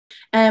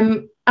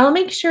I'll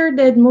make sure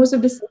that most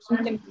of the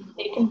session can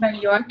be taken by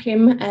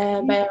Joakim,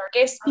 by our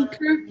guest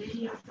speaker.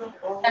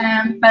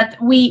 But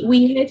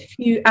we had a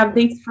few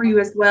updates for you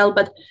as well,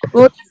 but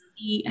we'll just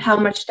see how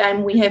much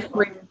time we have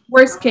for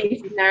worst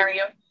case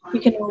scenario. We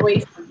can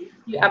always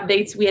do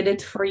updates we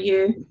added for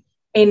you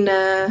in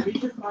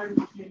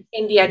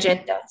the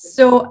agenda.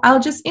 So I'll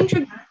just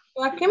introduce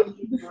Joakim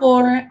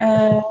before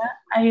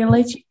I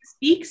let you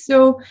speak.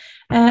 So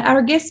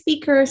our guest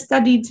speaker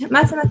studied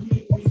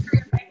mathematics, history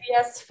of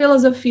ideas,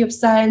 philosophy of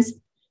science,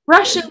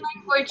 Russian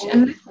language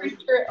and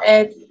literature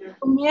at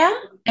Umeå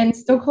and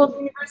Stockholm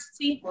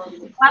University,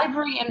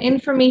 library and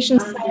information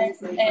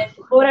science at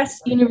Boras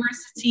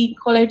University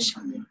College,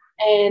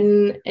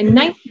 and in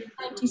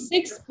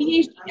 1996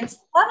 PhD in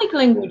Slavic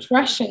language,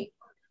 Russian.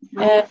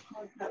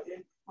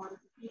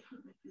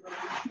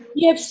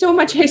 You have so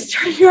much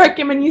history,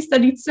 Joakim, and you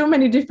studied so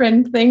many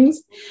different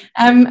things.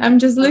 I'm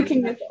just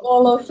looking at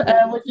all of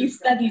what you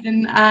studied,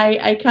 and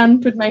I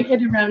can't put my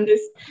head around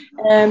this.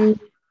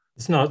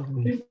 It's not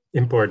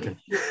important.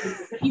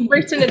 You've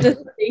written a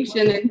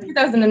dissertation in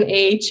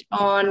 2008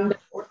 on the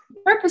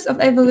purpose of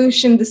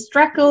evolution, the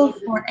struggle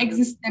for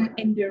existence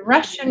in the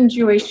Russian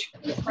Jewish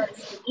from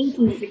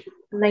 1860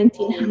 to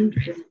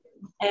 1900.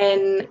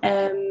 And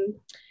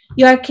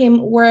Joakim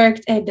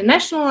worked at the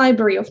National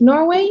Library of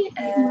Norway,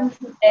 and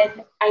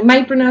I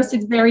might pronounce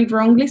it very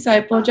wrongly, so I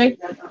apologize.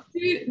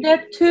 The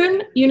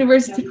Thun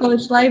University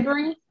College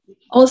Library,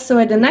 also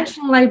at the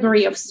National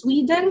Library of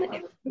Sweden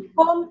in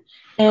Stockholm,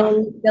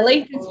 and the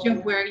latest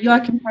job where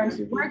Joakim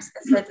currently works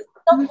is at the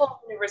Stockholm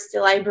University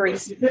Library.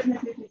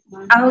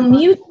 I'll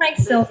mute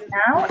myself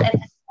now,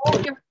 and I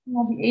hope you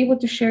will be able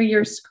to share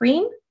your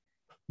screen,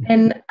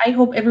 and I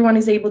hope everyone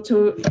is able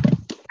to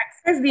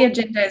access the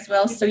agenda as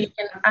well, so you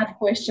can add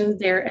questions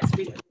there as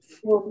we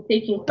will be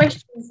taking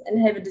questions and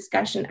have a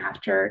discussion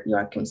after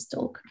Joakim's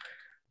talk.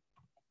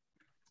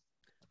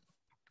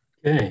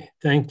 Okay,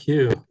 thank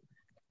you.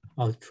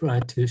 I'll try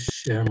to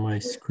share my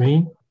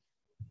screen.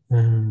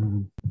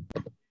 I'm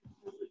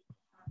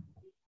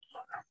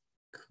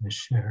going to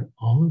share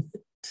all of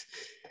it.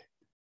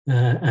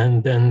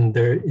 And then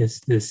there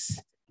is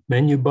this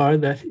menu bar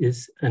that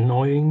is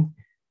annoying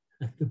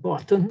at the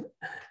bottom.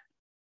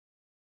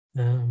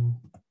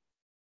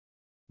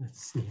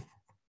 Let's see.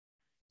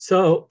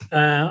 So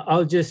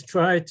I'll just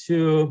try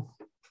to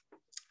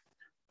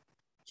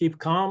keep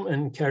calm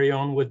and carry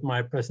on with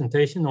my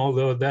presentation,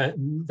 although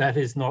that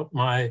is not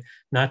my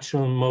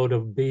natural mode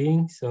of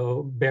being.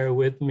 So bear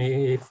with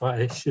me if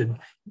I should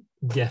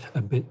get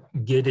a bit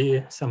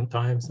giddy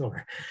sometimes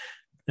or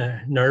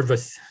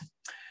nervous.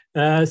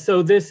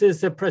 So this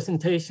is a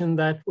presentation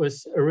that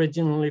was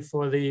originally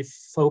for the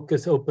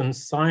Focus Open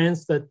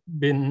Science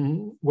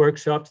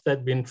workshops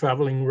that been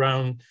traveling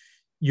around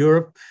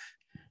Europe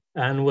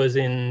and was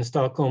in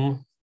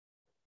Stockholm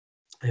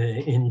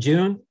in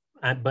June.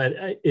 But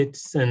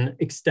it's an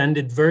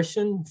extended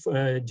version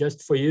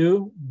just for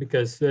you,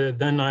 because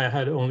then I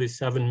had only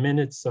 7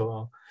 minutes,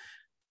 so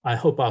I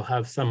hope I'll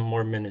have some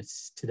more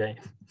minutes today.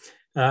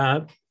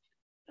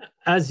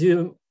 As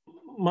you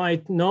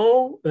might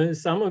know,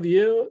 some of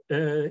you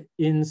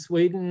in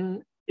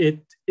Sweden,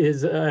 it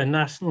is a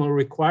national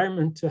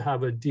requirement to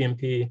have a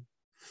DMP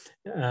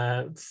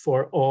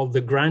for all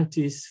the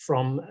grantees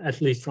at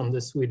least from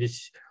the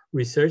Swedish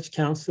Research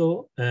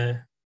Council,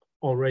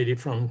 already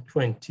from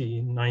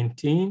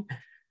 2019.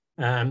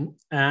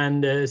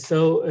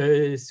 So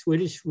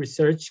Swedish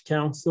Research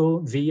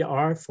Council,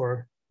 VR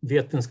for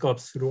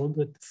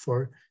Vetenskapsrådet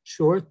for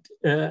short,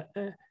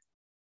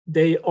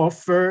 they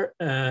offer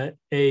a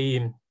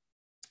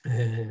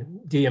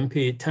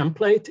DMP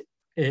template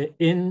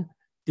in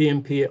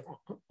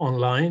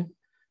DMPonline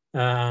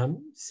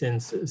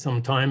since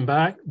some time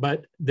back,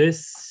 but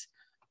this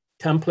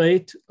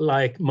template,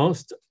 like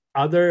most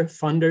other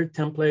funder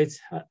templates,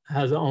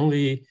 has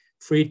only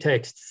free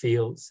text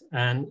fields.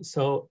 And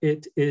so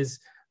it is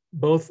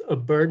both a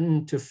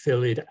burden to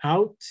fill it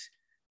out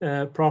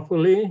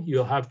properly.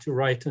 You'll have to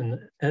write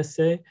an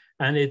essay,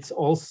 and it's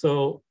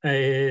also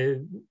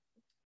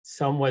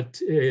somewhat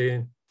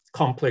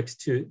complex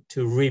to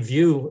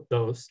review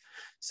those.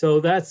 So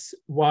that's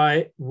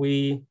why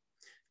we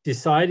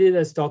decided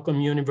at Stockholm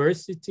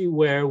University,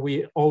 where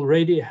we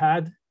already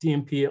had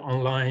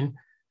DMPonline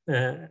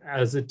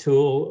as a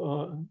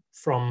tool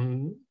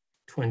from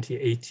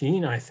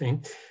 2018, I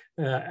think.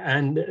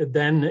 And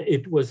then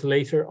it was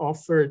later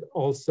offered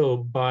also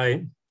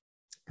by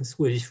the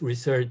Swedish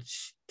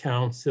Research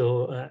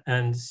Council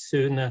and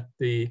soon at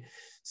the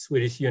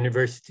Swedish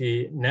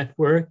University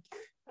Network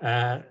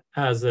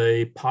as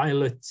a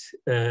pilot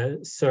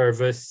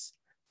service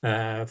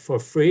for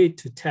free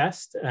to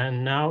test.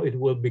 And now it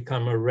will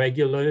become a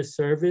regular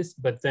service,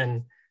 but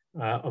then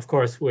of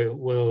course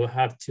we'll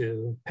have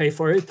to pay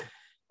for it.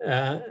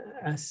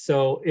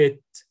 So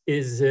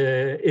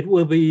it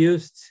will be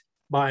used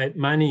by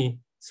many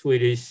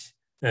Swedish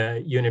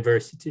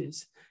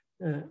universities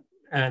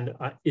and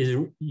is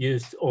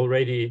used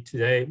already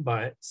today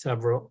by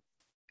several.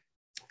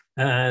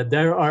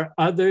 There are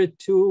other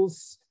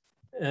tools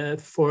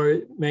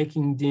for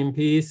making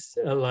DMPs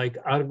like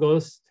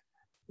Argos,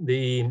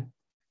 the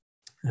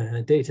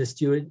data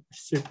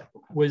stewardship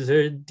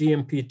wizard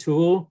DMP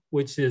tool,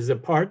 which is a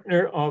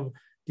partner of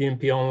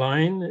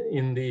DMPonline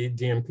in the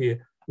DMP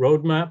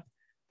roadmap.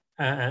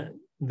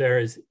 There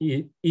is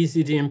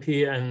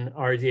EasyDMP and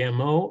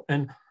RDMO,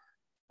 and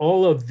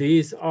all of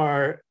these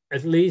are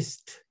at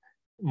least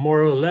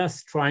more or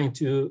less trying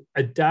to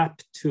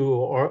adapt to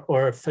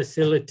or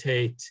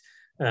facilitate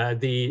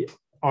the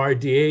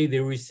RDA, the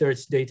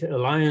Research Data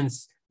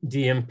Alliance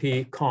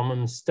DMP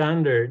common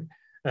standard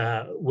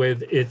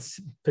with its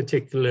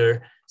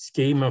particular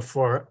schema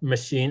for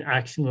machine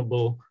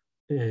actionable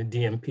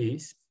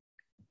DMPs.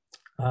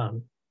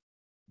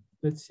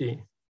 Let's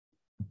see.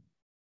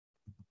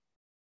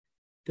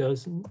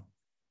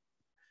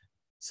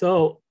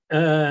 So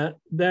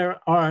there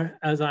are,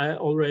 as I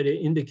already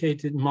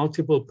indicated,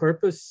 multiple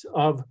purposes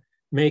of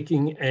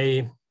making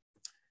a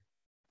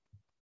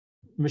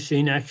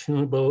machine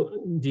actionable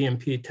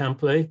DMP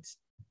template.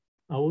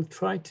 I will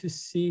try to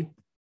see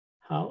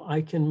how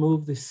I can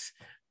move this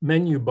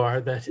menu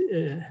bar that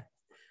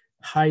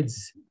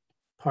hides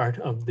part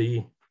of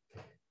the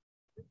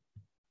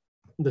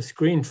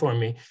screen for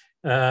me.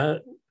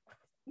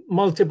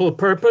 Multiple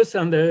purpose,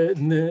 and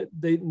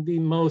the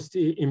most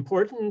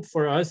important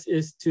for us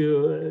is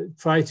to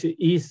try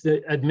to ease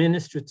the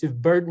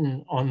administrative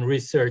burden on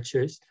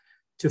researchers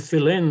to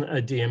fill in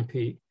a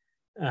DMP.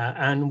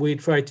 And we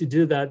try to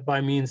do that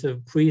by means of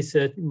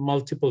preset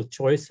multiple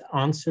choice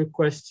answer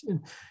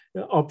question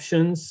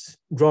options,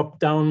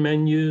 drop-down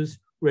menus,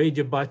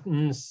 radio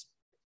buttons,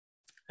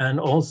 and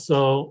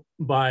also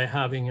by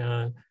having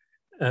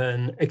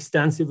an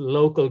extensive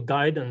local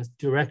guidance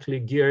directly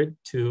geared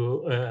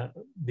to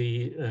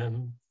the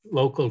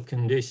local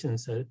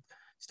conditions at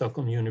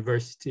Stockholm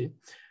University.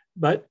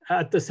 But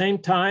at the same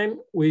time,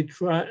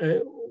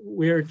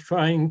 we're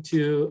trying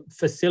to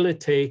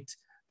facilitate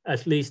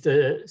at least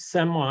a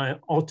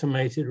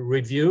semi-automated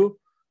review,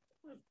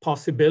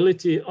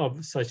 possibility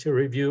of such a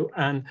review,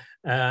 and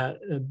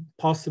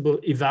possible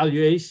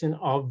evaluation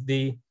of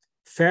the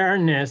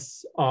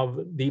fairness of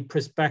the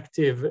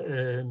prospective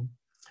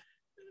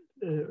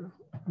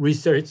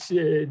research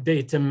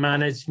data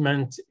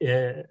management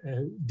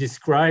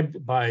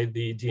described by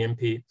the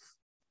DMP,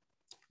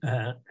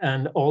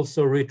 and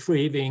also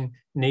retrieving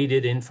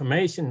needed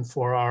information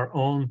for our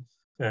own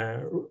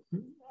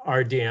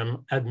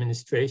RDM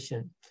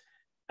administration.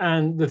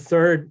 And the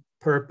third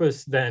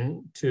purpose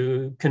then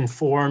to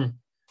conform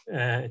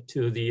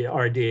to the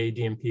RDA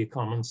DMP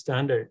common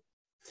standard.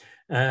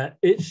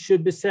 It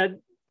should be said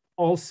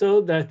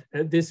also that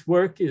this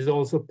work is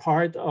also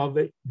part of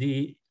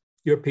the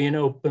European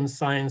Open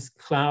Science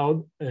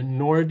Cloud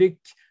Nordic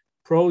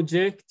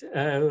project,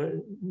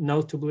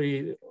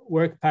 notably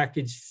work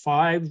package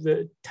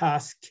 5,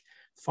 task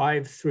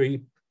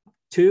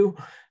 532,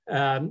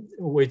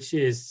 which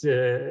is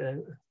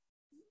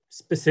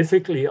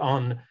specifically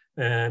on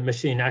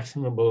machine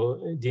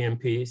actionable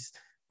DMPs.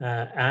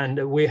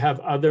 And we have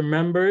other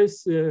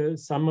members,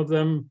 some of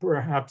them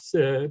perhaps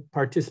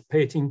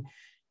participating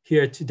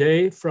here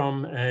today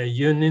from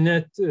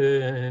Uninet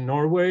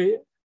Norway,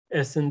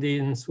 S&D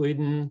in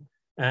Sweden,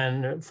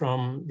 and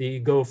from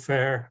the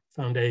GoFair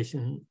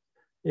Foundation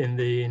in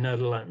the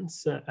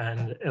Netherlands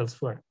and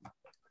elsewhere.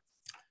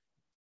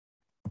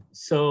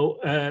 So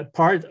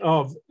part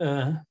of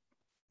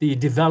the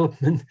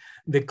development,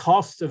 the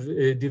cost of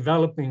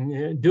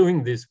developing,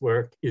 doing this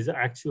work is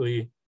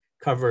actually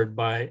covered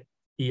by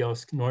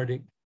EOSC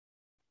Nordic.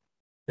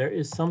 There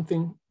is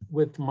something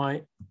with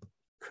my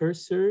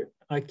cursor.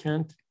 I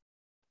can't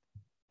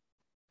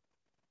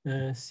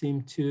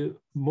seem to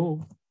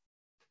move.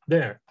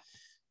 There.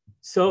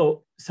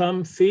 So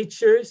some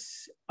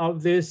features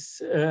of this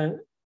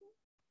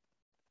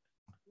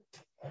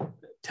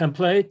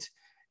template: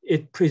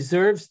 it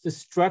preserves the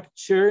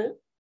structure,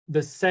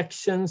 the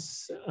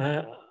sections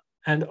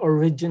and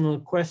original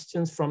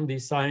questions from the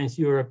Science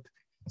Europe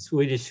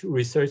Swedish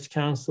Research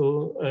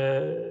Council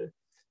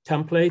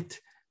template,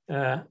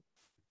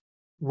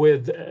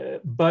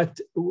 but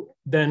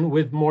then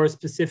with more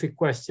specific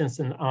questions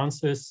and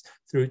answers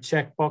through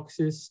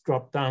checkboxes,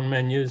 drop-down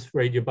menus,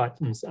 radio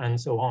buttons, and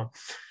so on.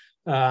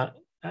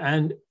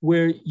 And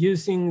we're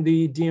using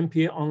the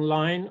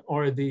DMPonline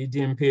or the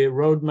DMP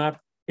Roadmap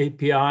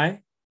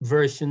API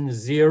version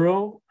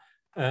 0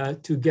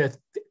 to get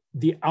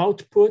the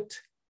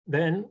output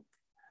then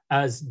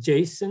as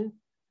JSON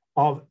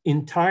of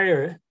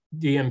entire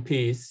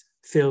DMPs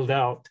filled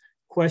out,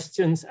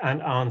 questions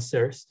and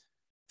answers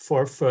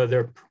for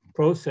further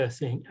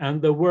processing.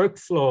 And the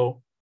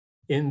workflow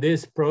in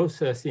this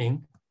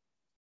processing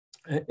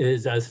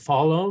is as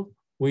follows.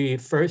 We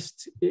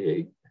first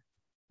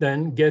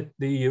then get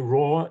the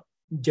raw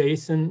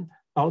JSON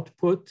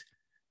output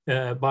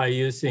by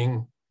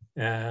using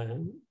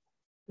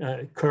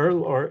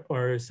curl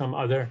or some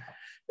other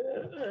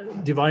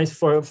device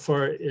for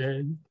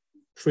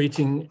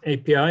treating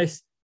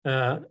APIs.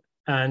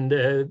 And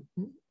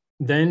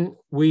then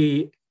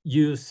we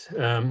use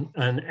an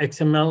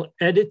XML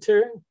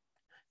editor,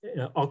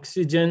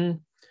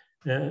 Oxygen,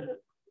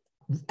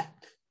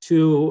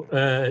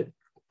 to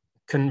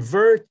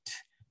convert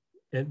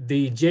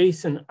the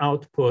JSON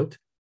output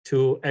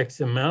to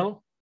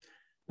XML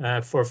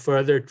for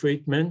further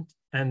treatment.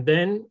 And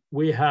then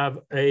we have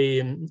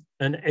an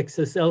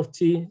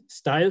XSLT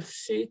style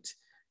sheet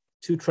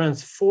to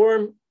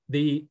transform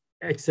the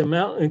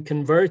XML and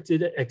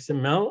converted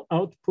XML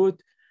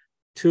output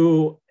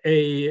to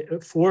a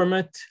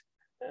format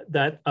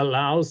that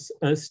allows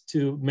us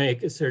to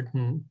make a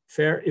certain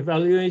fair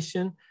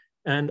evaluation,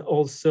 and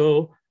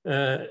also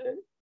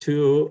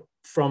to,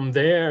 from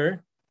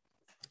there,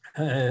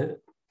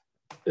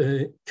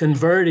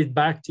 convert it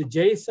back to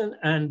JSON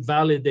and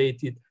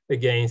validate it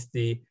against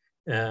the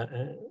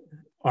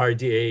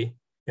RDA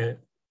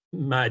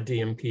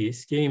MAD-DMP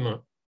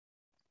schema.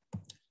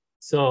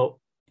 So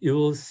you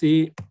will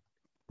see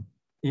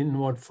in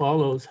what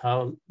follows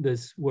how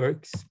this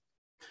works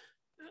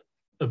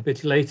a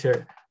bit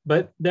later.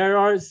 But there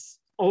are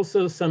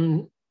also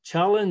some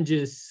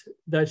challenges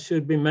that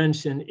should be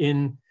mentioned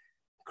in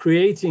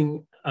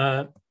creating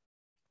a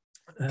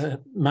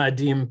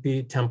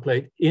MAD-DMP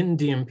template in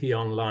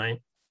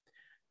DMPonline.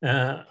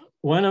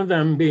 One of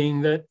them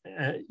being that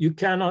you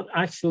cannot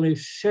actually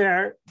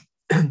share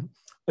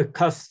a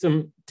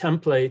custom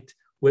template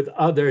with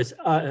others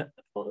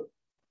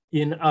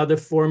in other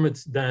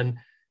formats than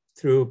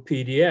through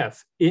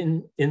PDF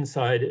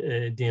inside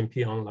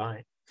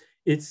DMPonline.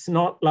 It's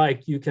not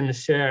like you can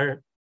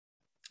share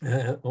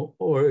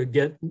or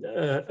get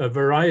a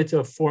variety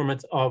of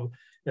formats of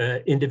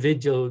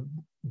individual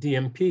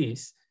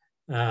DMPs.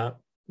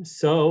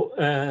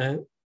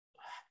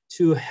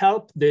 To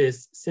help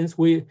this, since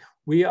we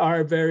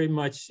are very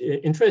much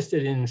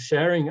interested in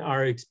sharing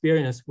our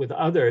experience with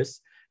others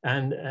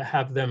and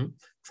have them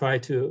try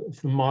to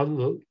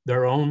model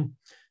their own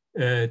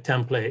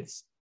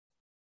templates,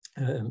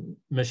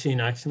 machine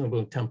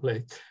actionable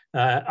templates.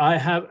 I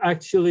have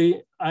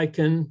actually, I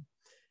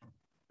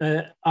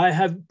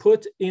have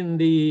put in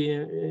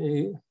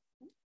the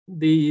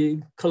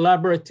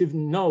collaborative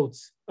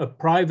notes a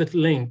private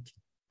link,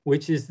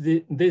 which is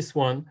this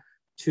one,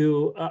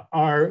 to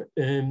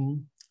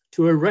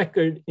to a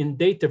record in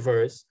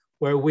Dataverse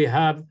where we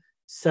have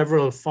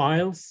several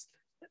files,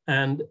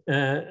 and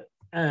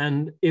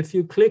if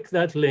you click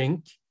that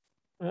link,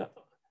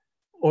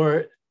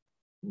 or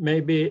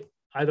maybe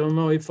I don't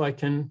know if I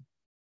can.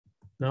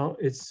 No,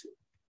 it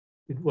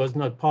was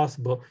not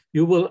possible.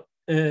 You will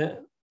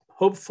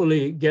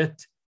hopefully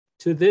get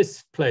to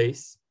this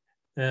place.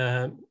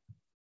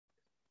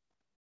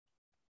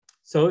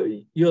 So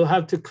you'll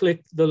have to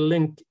click the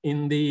link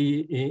in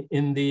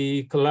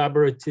the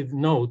collaborative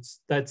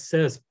notes that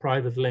says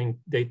private link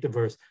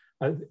Dataverse.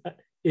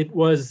 It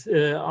was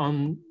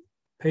on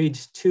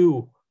page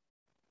 2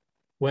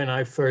 when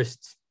I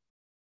first,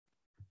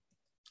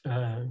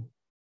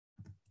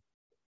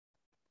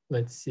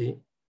 let's see.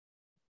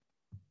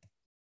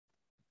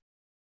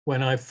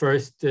 When I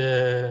first,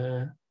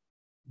 this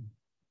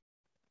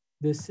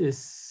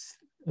is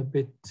a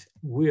bit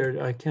weird.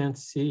 I can't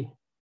see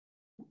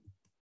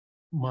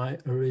my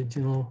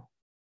original.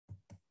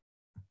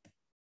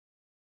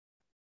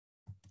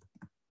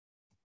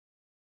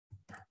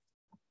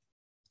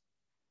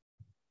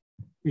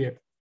 Here.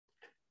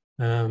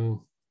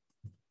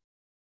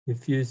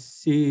 If you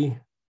see,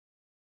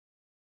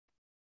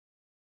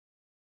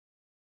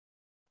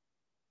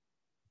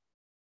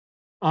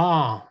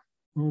 oh,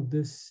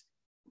 this,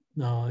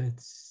 no,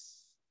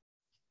 it's,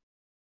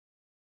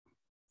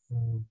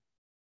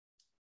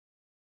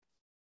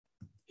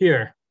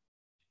 here,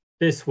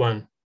 this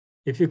one.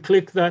 If you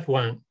click that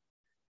one,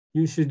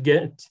 you should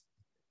get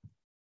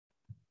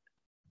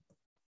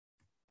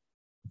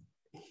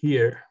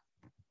here.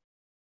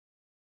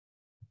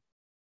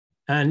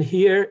 And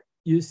here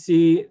you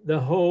see the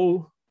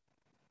whole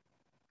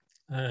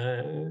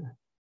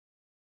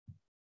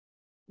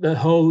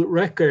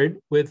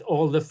record with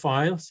all the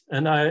files.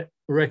 And I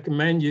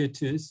recommend you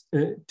to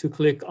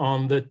click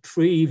on the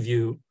tree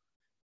view.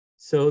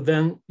 So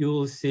then you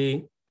will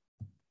see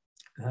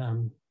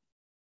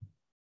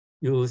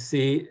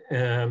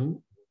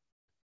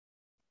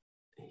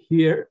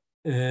here,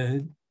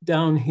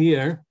 down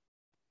here,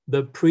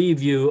 the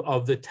preview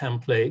of the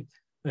template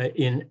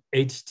in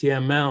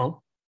HTML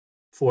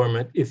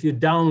format. If you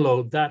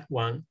download that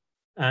one,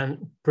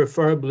 and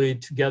preferably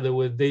together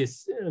with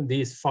these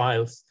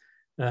files,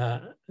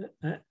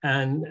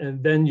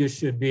 and then you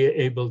should be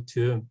able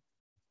to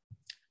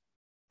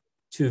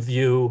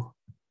view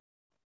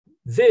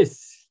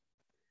this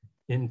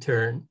in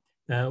turn,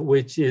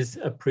 which is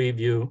a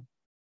preview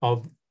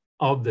of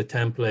the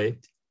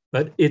template,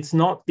 but it's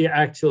not the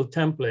actual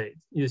template.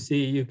 You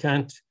see, you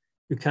can't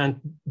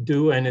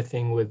do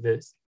anything with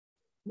this.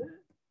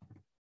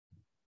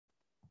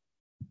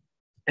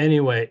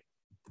 Anyway,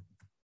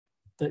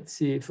 let's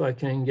see if I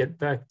can get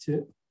back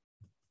to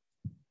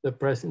the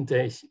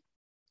presentation.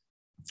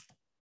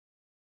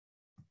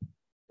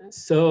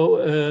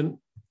 So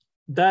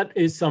that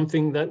is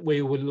something that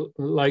we would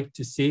like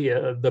to see,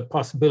 the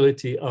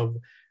possibility of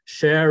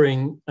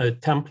sharing a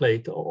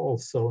template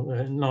also,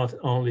 not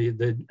only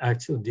the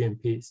actual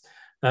DMPs.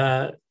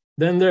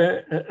 Then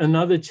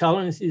another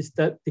challenge is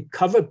that the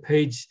cover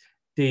page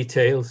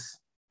details,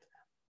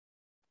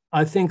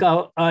 I think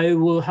I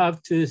will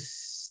have to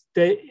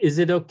stay. Is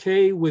it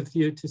okay with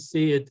you to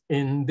see it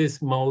in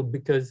this mode?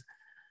 Because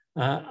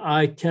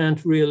I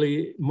can't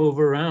really move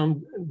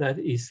around that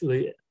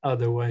easily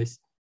otherwise.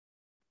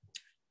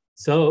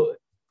 So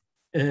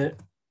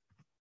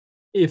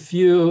if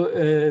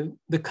you,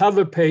 the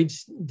cover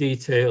page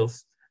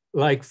details,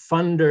 like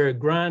funder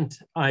grant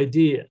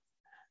ID,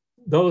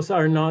 those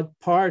are not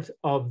part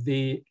of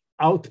the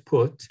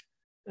output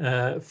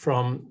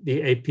from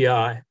the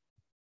API.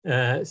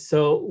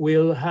 So we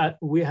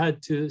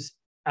had to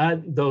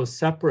add those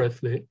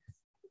separately.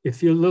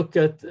 If you look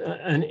at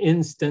an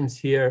instance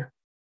here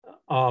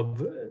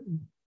of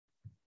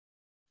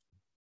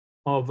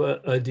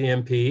a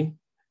DMP,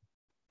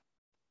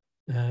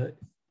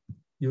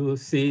 you will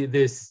see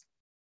this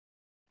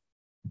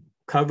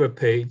cover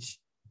page,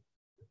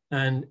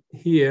 and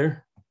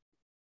here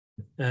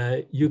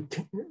you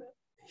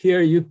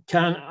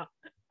can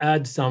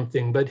add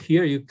something, but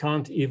here you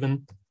can't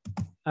even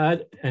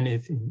add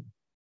anything.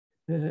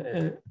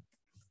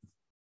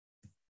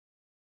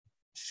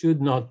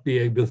 Should not be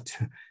able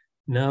to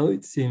now,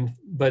 it seems,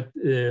 but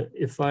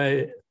if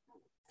I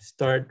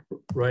start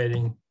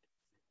writing,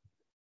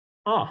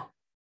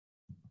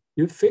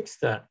 you fixed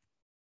that.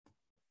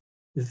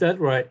 Is that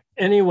right?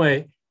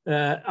 Anyway,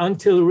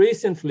 until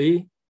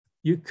recently,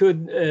 you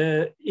could,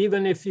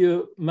 even if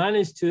you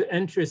managed to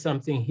enter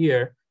something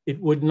here, it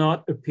would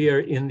not appear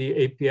in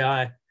the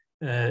API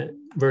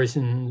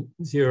version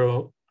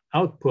 0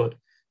 output.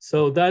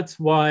 So that's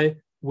why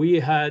we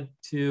had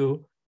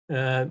to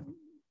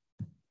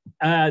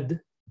add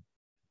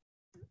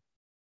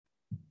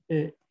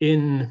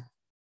in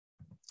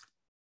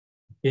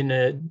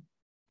a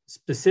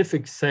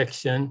specific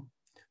section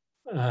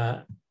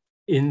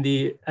in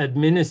the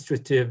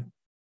administrative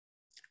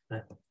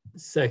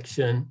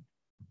section,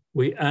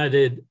 we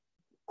added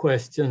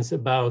questions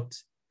about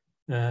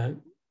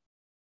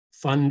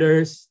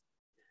funders.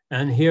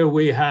 And here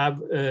we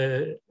have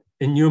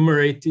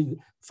enumerated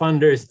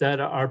funders that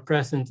are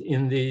present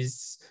in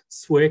these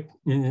SWECIS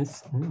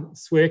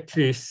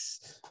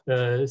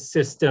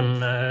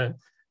system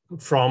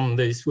from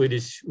the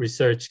Swedish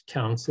Research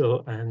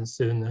Council and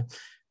soon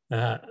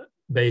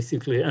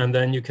basically. And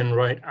then you can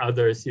write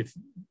others if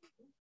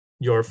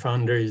your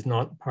funder is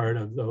not part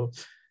of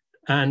those.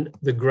 And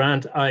the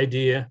grant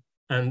idea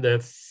and the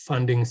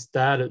funding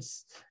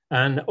status.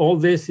 And all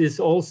this is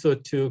also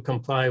to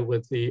comply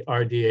with the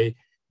RDA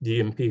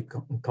DMP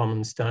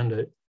common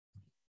standard.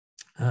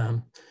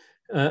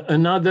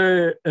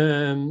 Another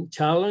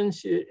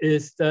challenge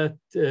is that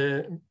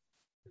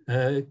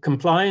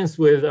compliance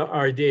with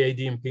RDA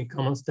DMP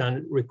common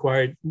standard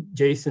required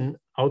JSON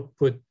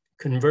output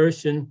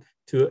conversion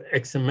to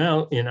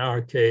XML in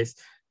our case,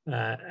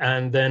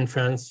 and then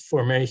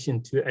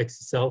transformation to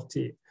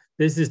XSLT.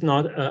 This is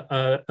not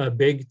a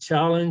big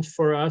challenge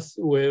for us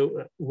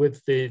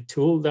with the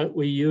tool that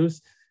we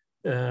use,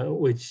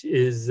 which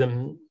is,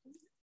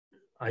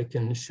 I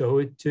can show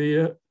it to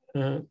you,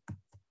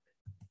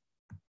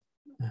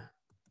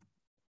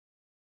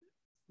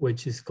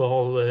 which is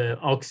called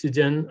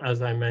Oxygen,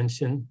 as I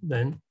mentioned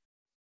then.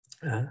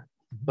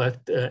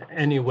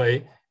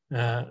 Anyway,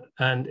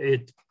 and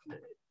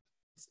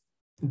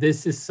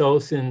this is so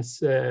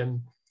since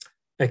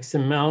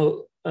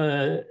XML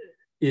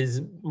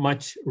is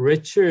much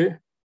richer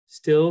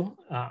still,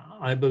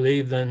 I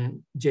believe,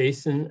 than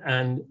JSON,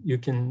 and you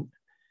can,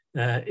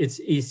 it's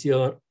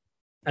easier,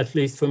 at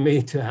least for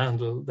me, to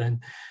handle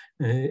than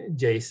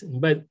JSON.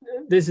 But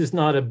this is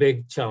not a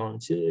big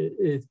challenge.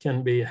 It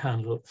can be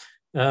handled.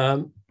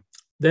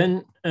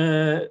 Then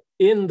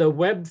in the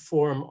web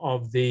form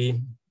of the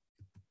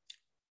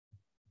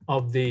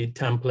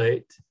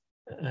template,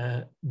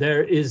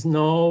 there is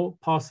no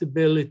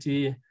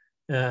possibility,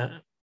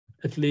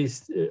 at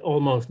least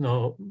almost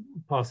no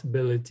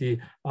possibility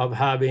of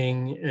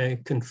having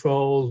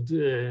controlled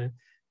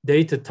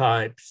data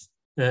types.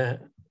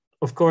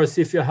 Of course,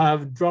 if you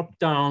have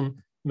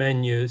drop-down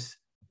menus,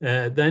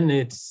 then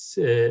it's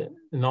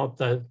not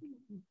that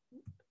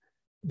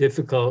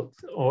difficult,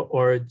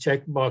 or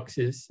check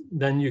boxes,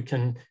 then you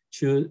can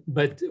choose.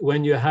 But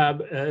when you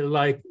have,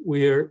 like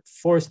we're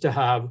forced to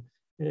have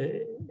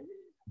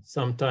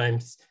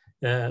sometimes,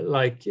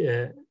 like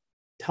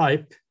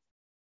type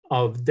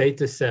of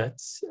data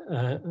sets,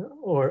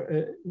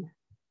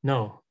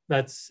 no,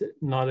 that's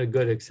not a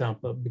good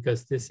example,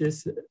 because this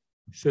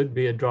should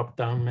be a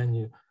drop-down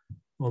menu,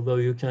 although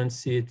you can't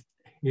see it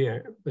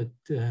here, but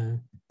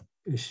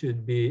you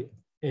should be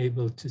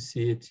able to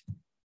see it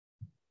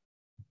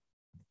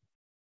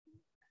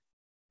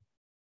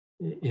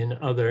in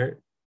other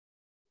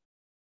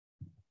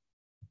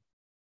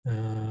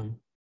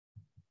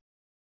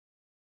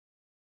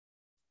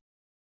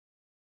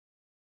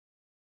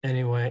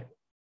anyway,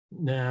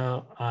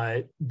 now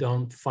I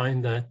don't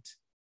find that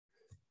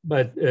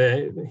but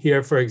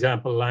here, for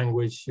example,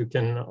 language, you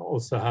can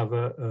also have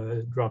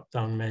a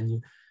drop-down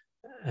menu.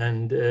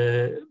 And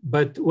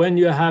but when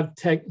you have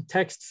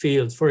text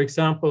fields, for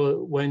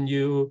example, when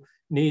you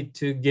need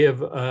to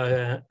give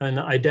an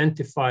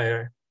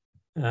identifier,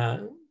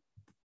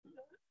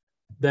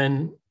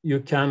 then you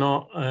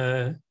cannot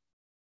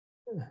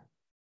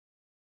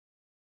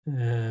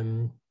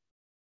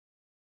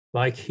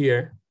like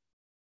here,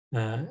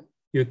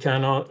 you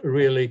cannot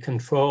really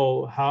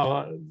control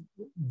how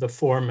the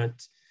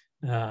format.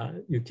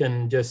 You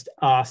can just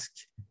ask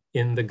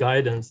in the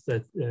guidance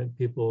that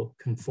people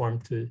conform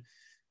to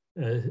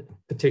a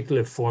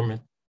particular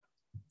format.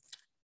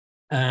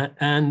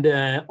 And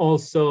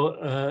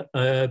also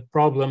a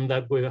problem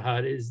that we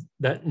had is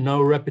that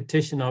no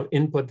repetition of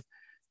input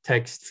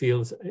text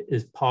fields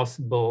is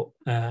possible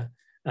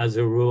as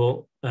a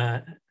rule,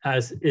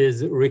 as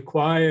is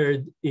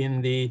required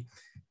in the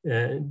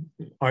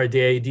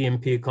RDA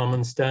DMP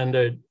common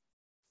standard,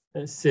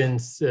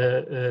 since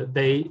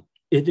it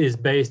is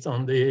based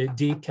on the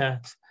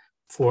DCAT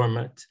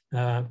format.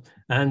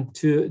 And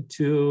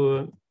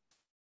to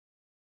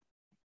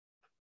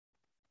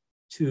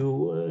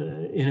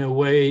in a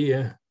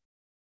way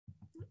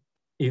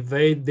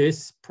evade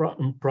this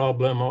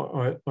problem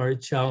or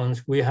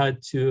challenge, we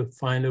had to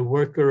find a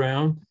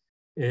workaround.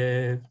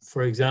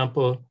 For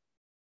example,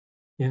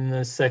 in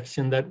the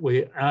section that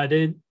we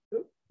added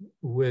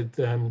with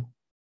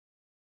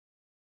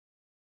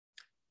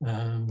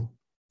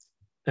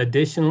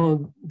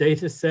additional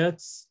data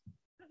sets,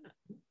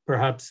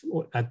 perhaps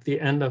at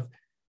the end of,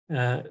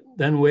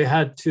 then we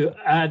had to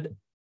add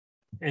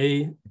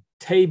a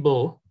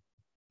table,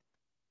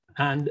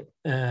 and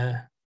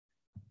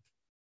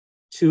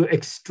to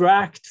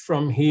extract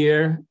from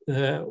here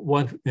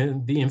what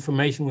the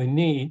information we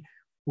need,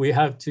 we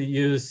have to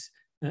use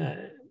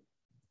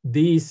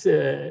these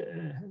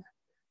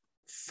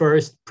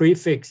first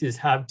prefixes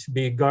have to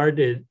be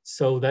guarded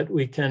so that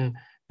we can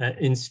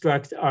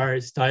instruct our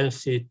style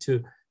sheet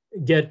to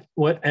get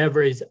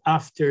whatever is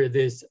after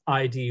this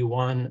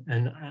ID1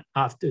 and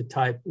after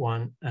type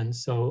 1 and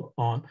so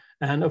on.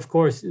 And of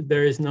course,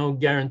 there is no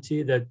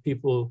guarantee that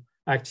people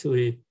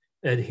actually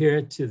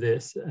adhere to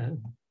this.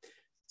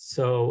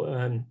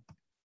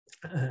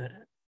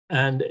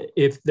 And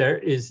if there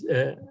is,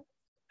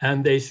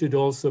 and they should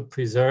also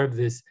preserve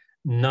this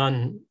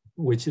none,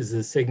 which is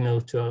a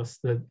signal to us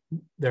that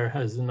there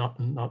has not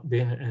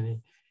been any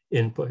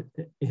input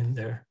in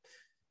there.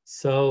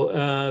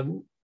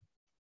 So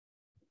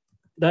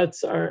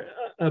that's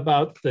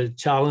about the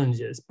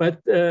challenges,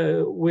 but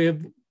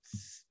we've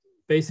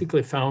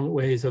basically found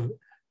ways of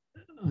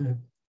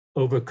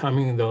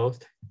overcoming those.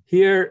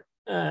 Here,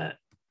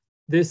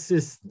 this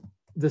is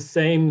the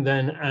same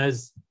then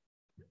as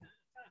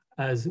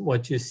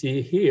what you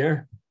see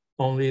here,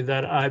 only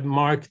that I've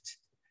marked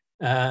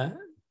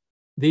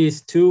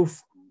these two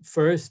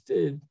first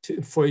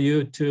for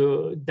you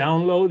to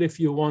download if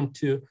you want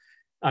to.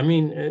 I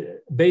mean,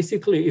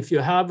 basically, if you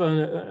have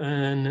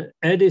an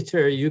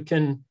editor, you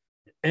can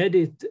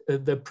edit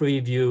the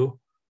preview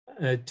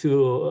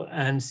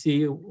and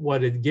see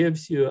what it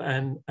gives you,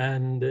 and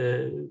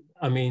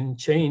I mean,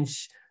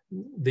 change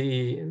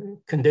the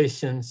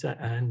conditions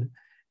and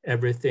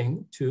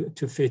everything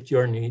to fit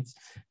your needs.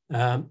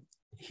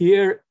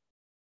 Here,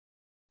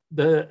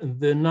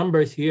 the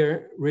numbers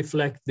here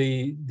reflect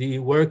the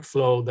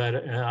workflow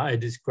that I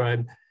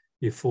described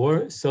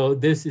before. So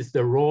this is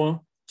the raw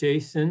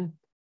JSON,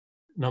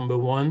 number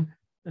one.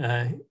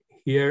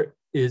 Here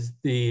is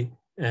the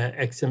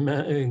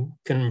XML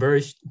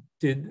converted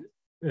to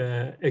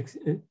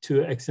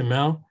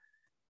XML.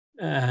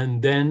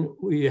 And then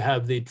we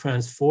have the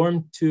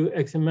transformed to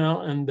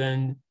XML, and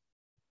then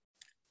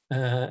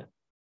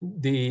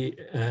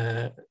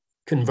the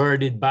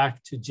converted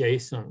back to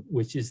JSON,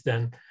 which is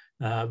then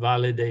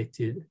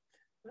validated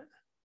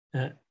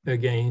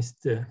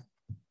against,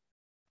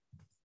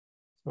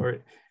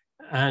 sorry.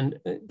 And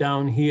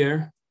down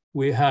here,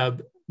 we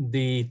have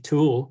the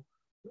tool,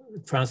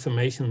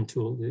 transformation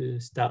tool, the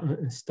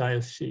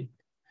style sheet.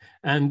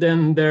 And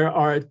then there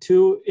are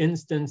two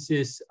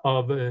instances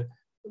of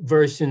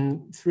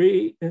version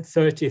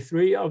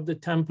 33 of the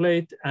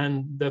template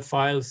and the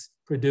files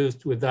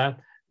produced with that,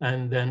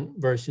 and then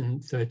version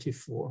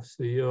 34.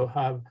 So you'll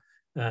have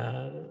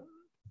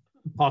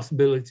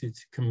possibility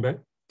to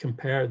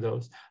compare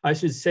those. I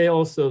should say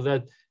also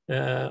that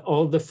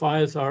all the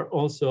files are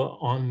also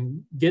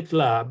on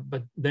GitLab,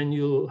 but then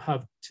you'll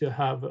have to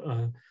have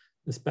a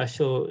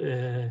special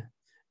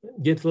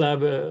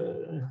GitLab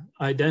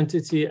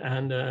identity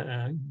and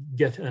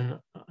get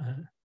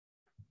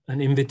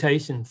an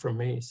invitation from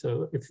me.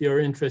 So if you're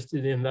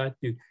interested in that,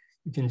 you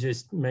can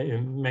just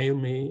mail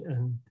me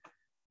and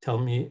tell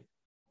me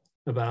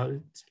about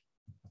it.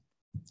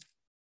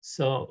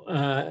 So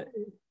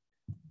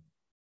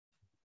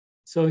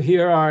so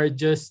here are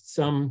just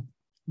some,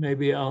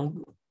 maybe I'll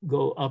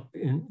go up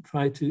and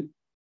try to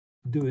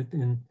do it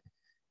in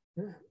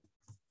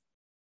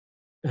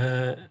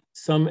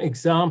some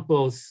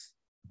examples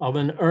of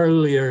an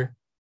earlier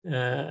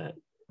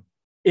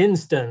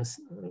instance,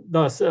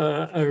 thus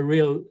a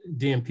real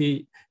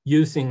DMP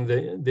using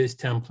this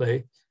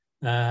template.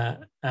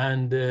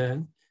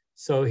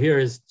 So here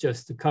is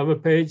just the cover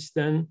page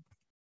then.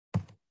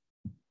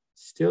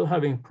 Still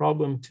having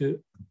problem to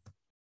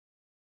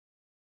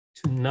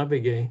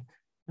navigate.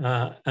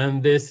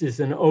 And this is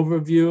an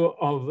overview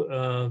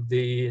of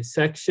the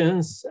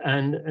sections,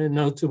 and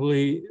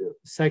notably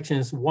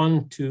sections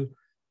 1 to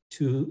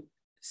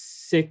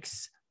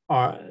 6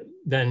 are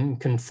then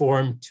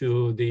conform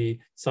to the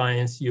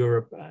Science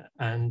Europe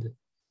and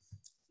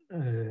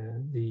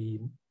the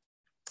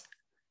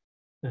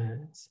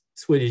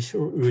Swedish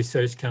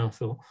Research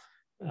Council,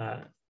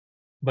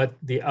 but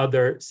the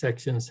other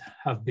sections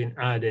have been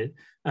added.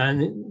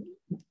 And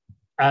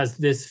as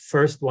this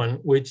first one,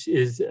 which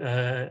is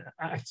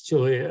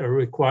actually a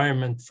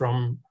requirement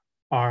from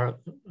our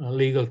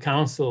legal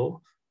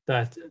counsel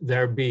that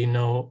there be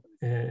no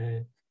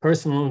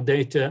personal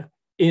data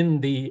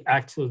in the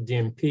actual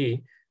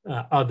DMP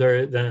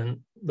other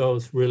than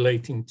those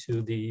relating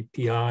to the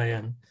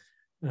PI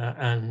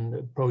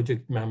and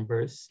project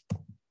members.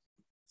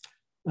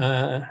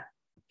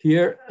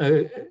 Here,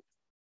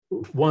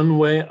 one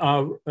way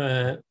of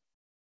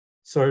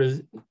sort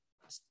of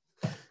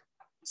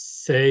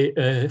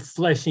say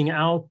fleshing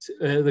out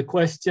the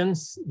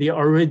questions, the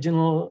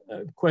original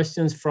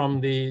questions from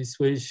the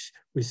Swedish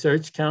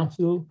Research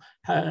Council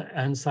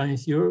and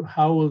Science Europe: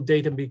 how will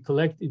data be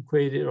collected,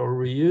 created, or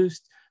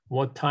reused?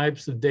 What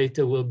types of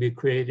data will be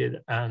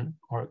created and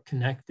or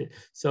connected?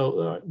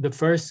 So the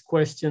first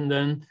question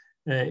then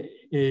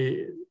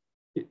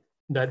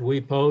that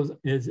we pose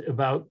is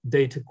about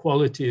data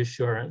quality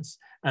assurance.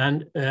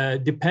 And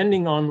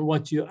depending on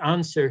what you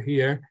answer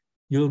here,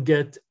 you'll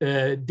get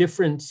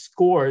different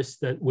scores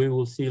that we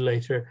will see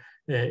later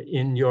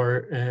in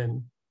your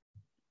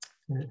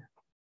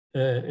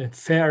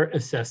fair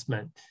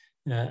assessment.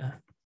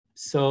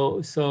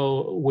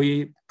 So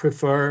we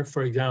prefer,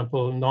 for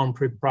example,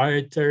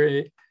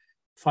 non-proprietary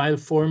file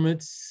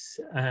formats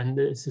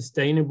and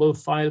sustainable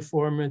file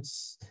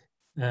formats,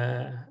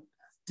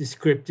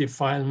 descriptive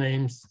file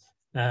names,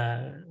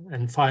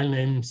 and file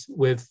names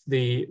with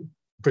the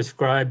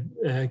prescribed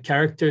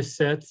character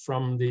set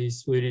from the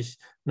Swedish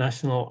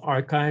National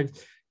Archive.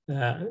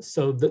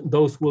 So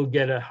those will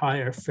get a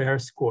higher FAIR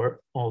score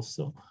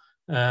also.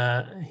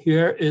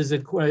 Here is a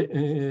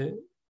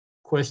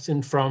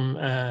question from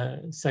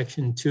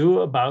section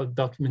 2 about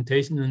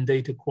documentation and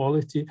data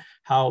quality,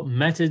 how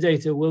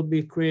metadata will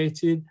be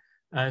created.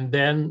 And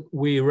then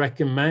we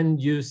recommend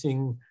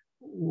using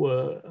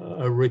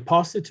a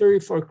repository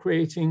for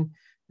creating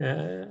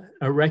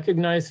a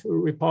recognized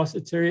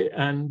repository.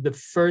 And the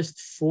first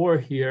 4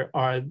 here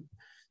are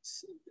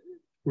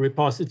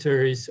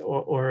repositories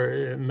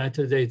or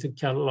metadata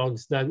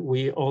catalogs that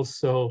we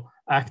also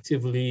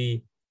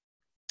actively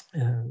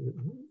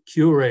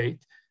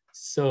curate.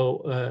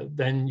 So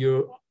then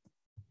you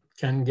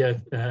can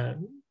get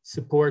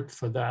support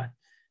for that.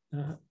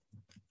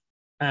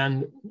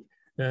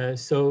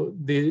 So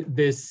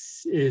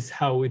this is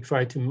how we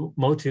try to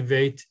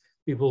motivate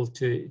people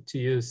to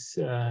use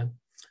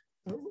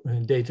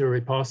data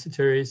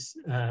repositories,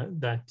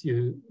 that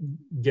you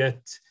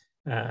get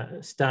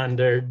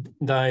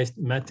standardized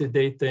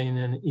metadata in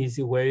an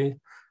easy way,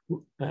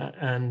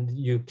 and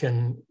you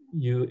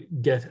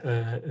get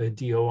a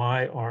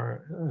DOI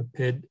or a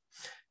PID,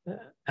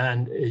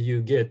 and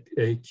you get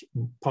a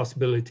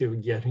possibility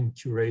of getting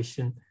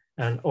curation.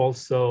 And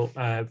also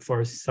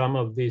for some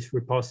of these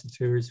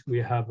repositories, we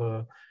have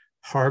a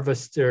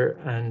harvester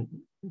and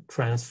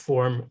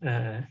transform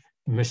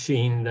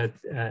machine that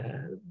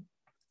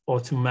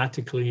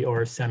automatically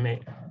or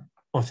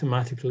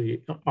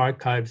semi-automatically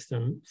archives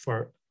them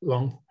for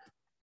long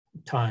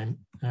time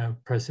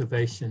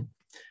preservation.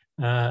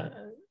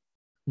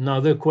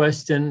 Another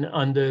question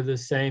under the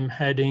same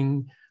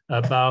heading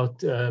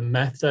about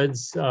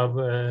methods of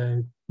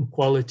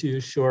quality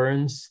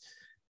assurance.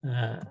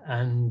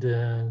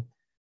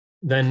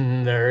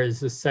 Then there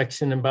is a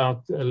section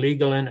about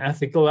legal and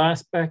ethical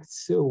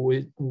aspects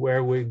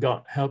where we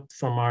got help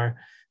from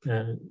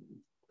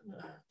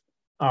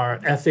our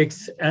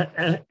ethics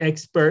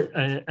expert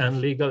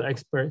and legal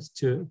experts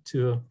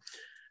to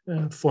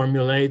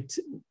formulate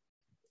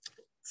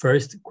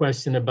first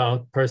question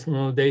about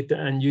personal data.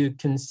 And you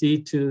can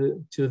see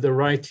to the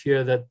right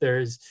here that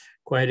there's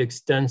quite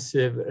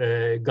extensive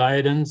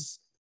guidance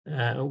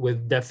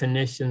with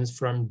definitions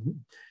from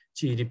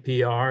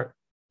GDPR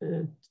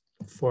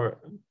for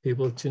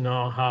people to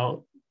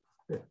know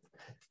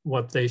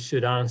what they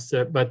should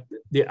answer. But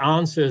the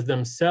answers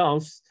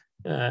themselves,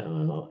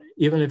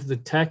 even if the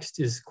text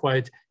is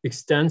quite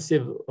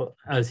extensive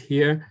as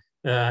here,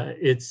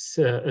 it's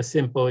a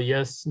simple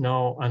yes,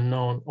 no,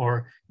 unknown,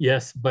 or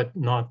yes, but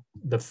not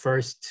the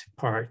first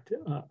part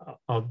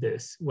of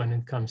this when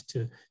it comes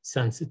to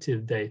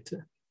sensitive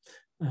data.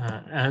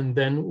 And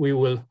then we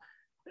will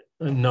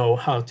know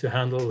how to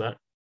handle that.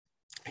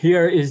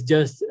 Here is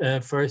just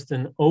first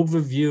an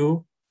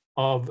overview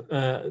of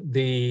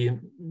the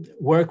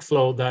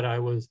workflow that I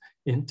was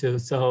into.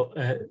 So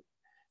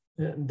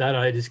that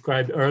I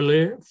described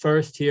earlier.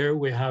 First, here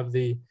we have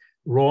the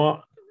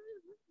raw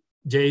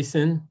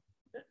JSON,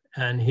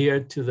 and here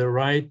to the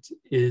right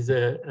is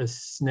a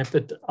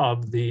snippet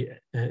of the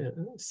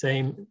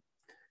same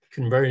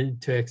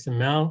converted to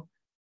XML.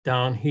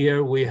 Down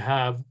here we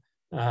have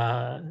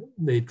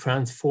the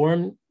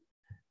transform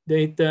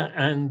data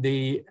and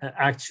the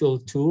actual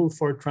tool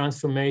for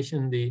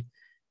transformation.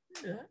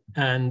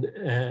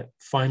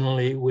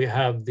 Finally we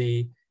have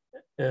the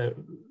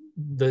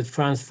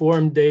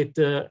transform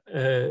data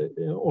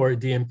or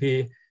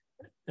DMP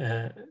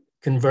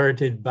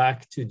converted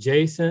back to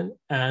JSON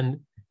and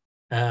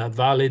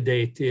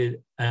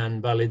validated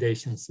and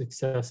validation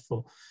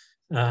successful.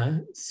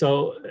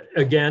 So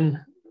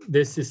again,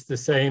 this is the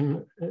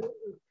same,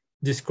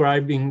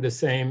 describing the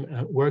same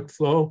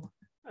workflow.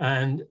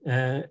 And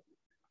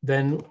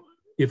then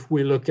if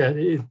we look at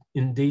it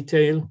in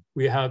detail,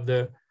 we have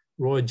the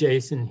raw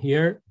JSON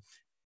here.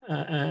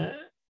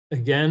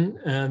 Again,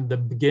 the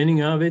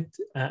beginning of it,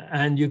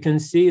 and you can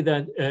see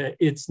that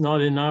it's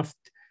not enough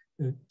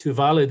to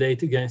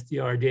validate against the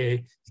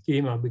RDA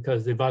schema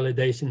because the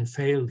validation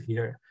failed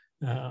here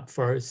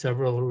for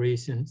several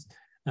reasons.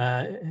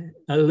 A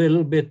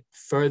little bit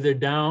further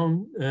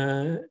down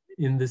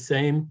in the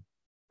same,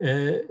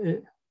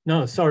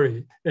 no,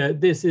 sorry,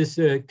 this is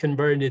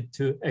converted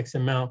to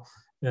XML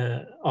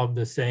of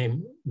the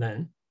same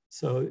then.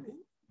 So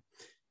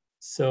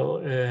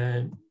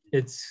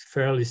it's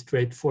fairly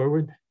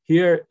straightforward.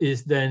 Here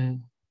is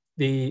then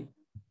the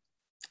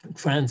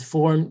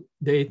transform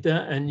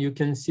data, and you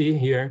can see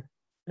here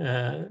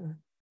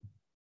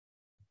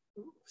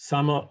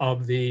some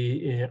of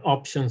the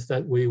options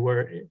that we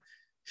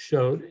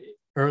showed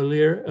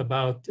earlier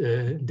about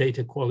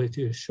data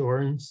quality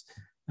assurance.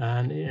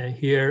 And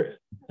here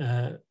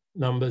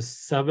numbers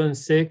 7,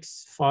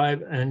 6,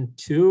 5, and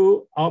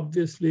 2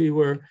 obviously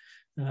were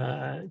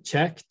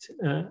checked.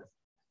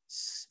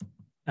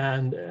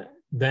 And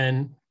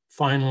then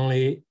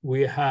finally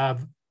we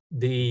have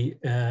the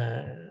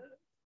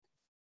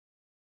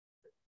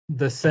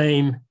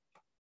same.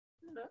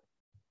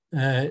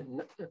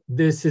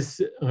 This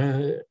is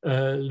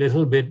a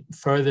little bit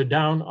further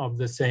down of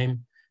the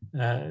same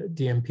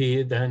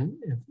DMP, then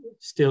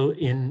still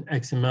in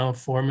XML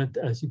format,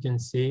 as you can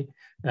see,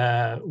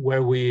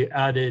 where we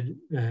added,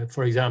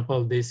 for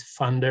example, this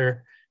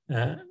funder,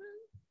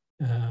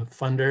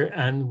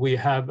 and we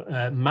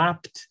have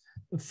mapped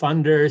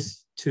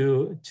funders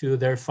to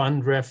their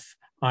fundref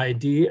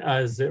ID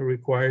as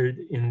required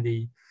in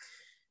the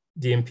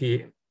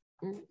DMP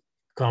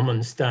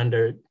common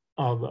standard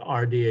of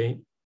RDA.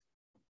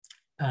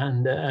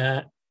 And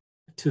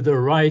to the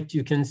right,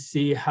 you can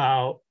see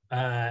how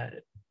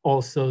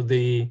also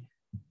the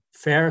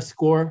FAIR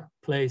score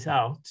plays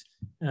out.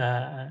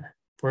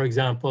 For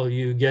example,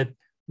 you get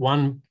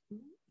 1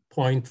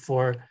 point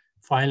for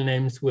file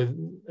names with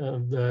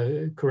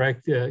the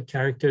correct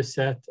character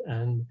set,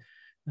 and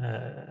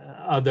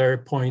other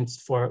points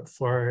for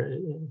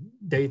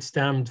date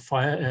stamped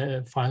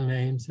file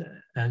names,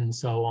 and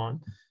so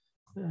on.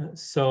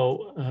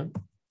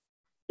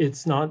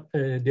 It's not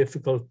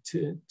difficult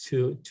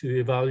to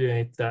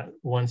evaluate that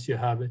once you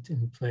have it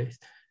in place.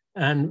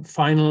 And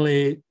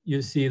finally,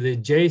 you see the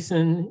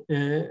JSON,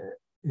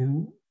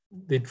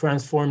 the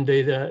transform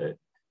data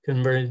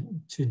converted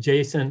to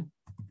JSON.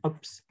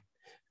 Oops.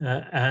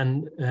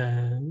 And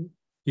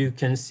you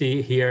can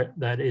see here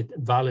that it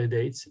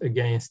validates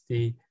against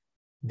the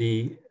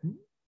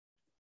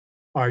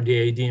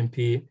RDA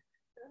DMP,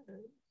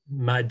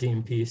 MAD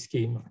DMP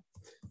schema.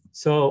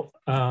 So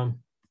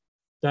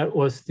that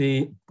was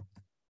the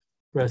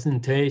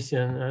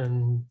presentation,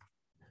 and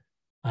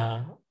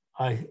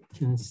I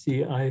can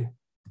see I'll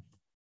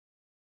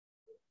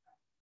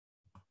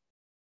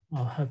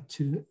have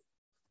to,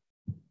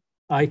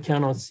 I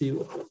cannot see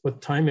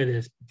what time it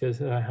is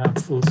because I have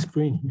full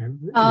screen here.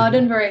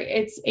 Don't worry,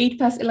 it's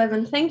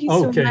 11:08. Thank you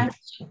so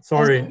much.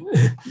 Sorry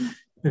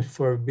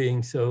for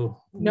being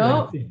so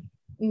lengthy.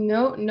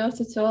 No,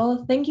 not at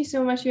all. Thank you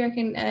so much,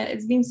 Joakim.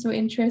 It's been so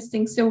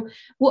interesting. So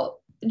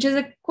just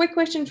a quick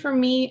question from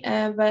me,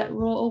 but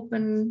we'll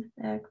open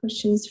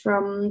questions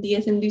from the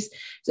attendees.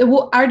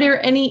 So are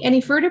there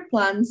any further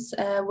plans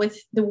with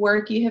the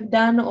work you have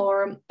done,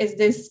 or is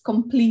this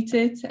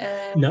completed?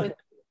 No.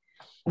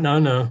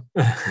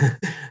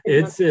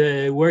 It's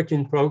a work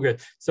in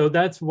progress. So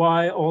that's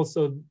why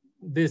also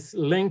this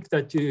link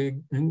that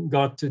you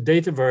got to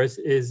Dataverse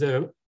is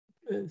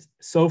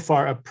so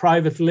far a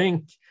private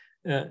link.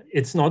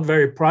 It's not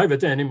very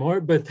private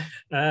anymore, but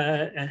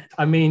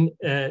I mean,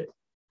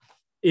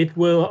 it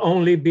will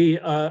only be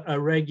a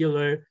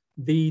regular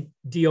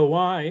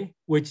DOI,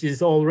 which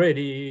is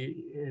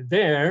already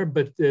there,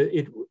 but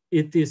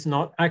it is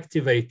not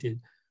activated.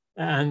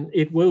 And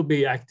it will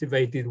be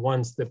activated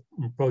once the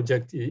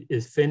project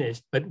is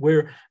finished. But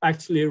we're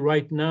actually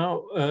right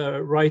now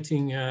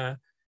writing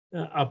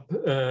up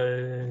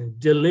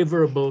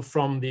deliverable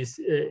from this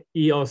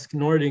EOSC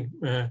Nordic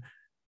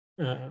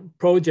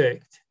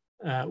project,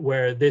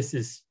 where this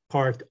is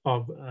part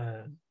of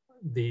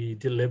the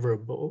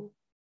deliverable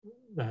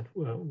that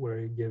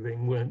we're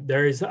giving.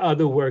 There is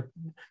other work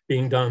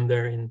being done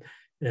there in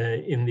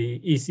the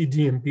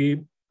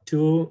ECDMP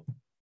tool,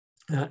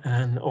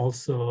 and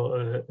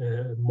also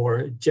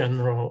more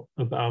general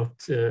about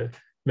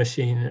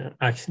machine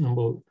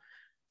actionable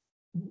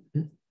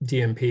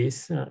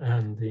DMPs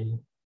and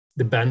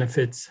the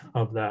benefits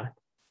of that.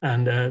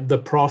 And the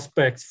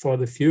prospects for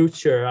the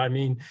future. I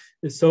mean,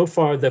 so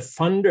far the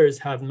funders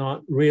have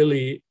not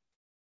really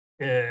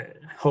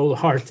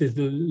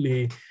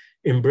wholeheartedly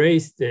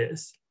embraced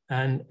this.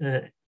 And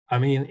I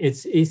mean,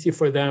 it's easy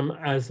for them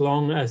as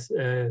long as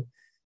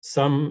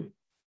some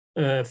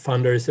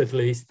funders, at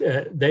least,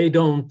 they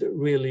don't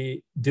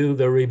really do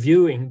the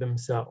reviewing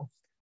themselves.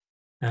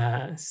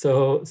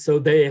 So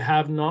they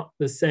have not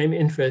the same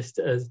interest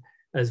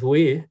as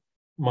we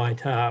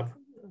might have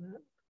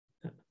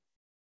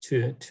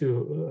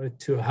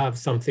to have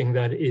something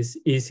that is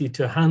easy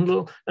to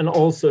handle and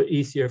also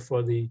easier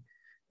for the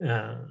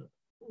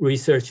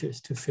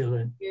researchers to fill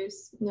in.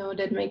 Yes, no,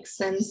 that makes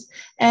sense.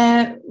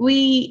 I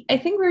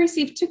think we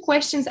received 2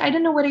 questions. I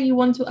don't know whether you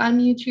want to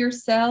unmute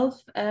yourself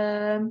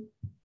and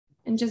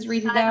just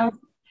read it out.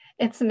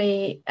 It's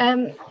me.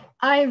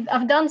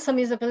 I've done some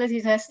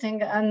usability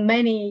testing, and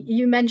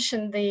you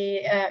mentioned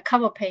the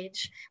cover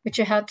page, which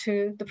you had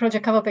to, the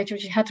project cover page,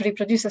 which you had to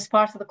reproduce as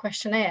part of the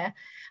questionnaire.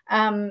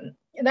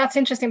 That's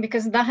interesting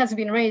because that has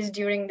been raised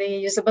during the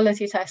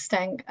usability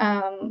testing.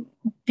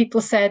 People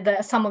said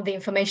that some of the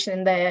information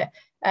in there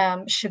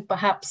should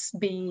perhaps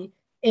be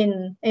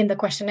in the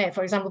questionnaire.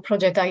 For example,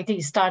 project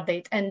ID, start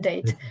date, end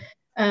date.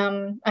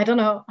 I don't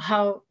know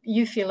how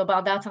you feel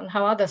about that and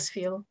how others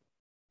feel.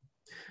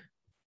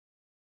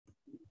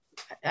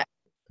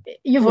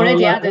 You've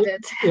already added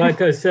it.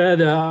 Like I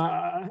said,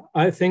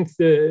 I think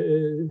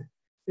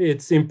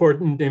it's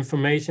important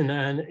information,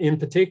 and in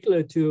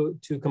particular to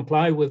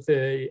comply with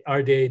the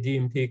RDA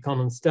DMP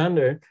common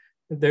standard.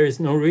 There is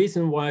no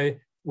reason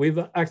why. We've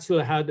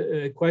actually had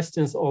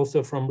questions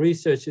also from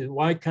researchers.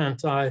 Why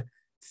can't I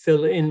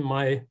fill in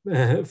my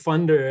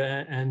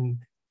funder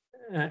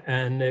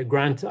and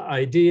grant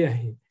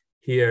ID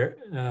here?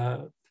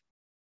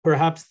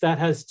 Perhaps that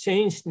has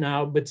changed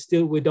now, but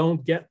still we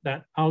don't get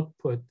that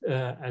output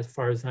as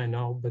far as I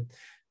know. But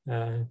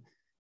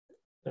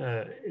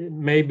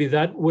maybe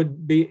that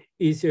would be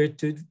easier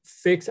to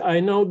fix. I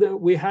know that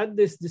we had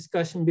this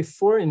discussion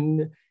before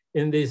in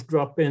these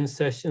drop-in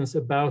sessions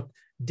about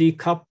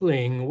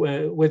decoupling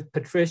with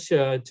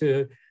Patricia,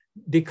 to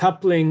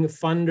decoupling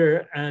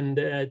funder and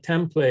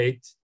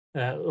template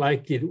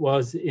like it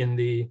was in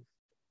the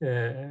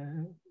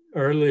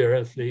earlier,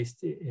 at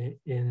least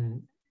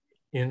in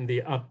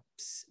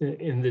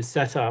the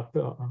setup.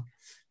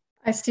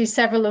 I see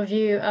several of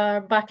you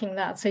are backing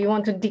that. So you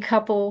want to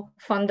decouple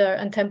funder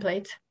and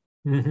template.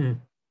 Mm-hmm.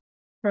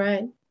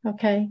 Right.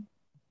 Okay.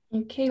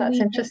 Okay. That's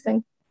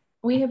interesting.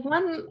 We have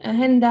one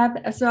hand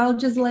up, so I'll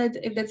just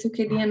if that's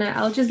okay, Diana,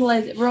 I'll just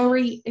let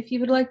Rory, if you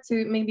would like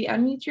to maybe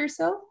unmute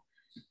yourself.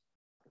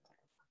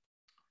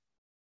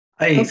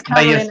 Hi, yes.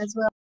 As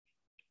well.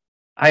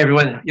 Hi,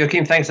 everyone.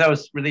 Joakim, thanks. That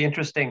was really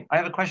interesting. I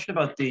have a question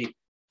about the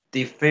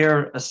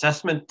fair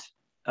assessment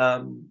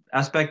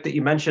aspect that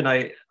you mentioned.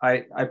 I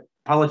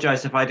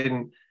apologize if I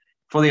didn't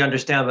fully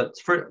understand, but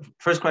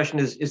first question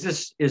is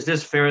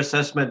this fair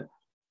assessment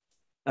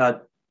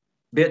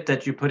bit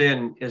that you put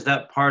in, is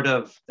that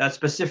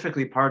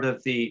specifically part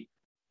of the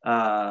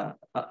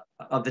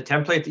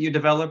template that you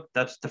developed?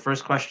 That's the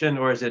first question,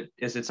 or is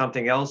it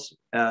something else?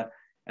 And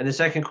the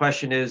second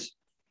question is,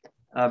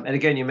 and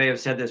again, you may have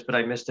said this, but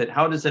I missed it.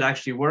 How does it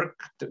actually work?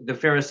 The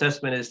fair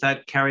assessment, is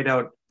that carried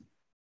out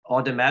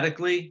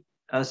automatically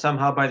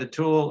somehow by the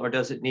tool, or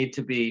does there need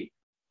to be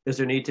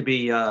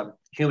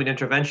human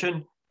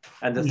intervention?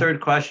 And the third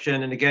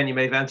question, and again, you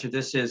may have answered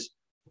this, is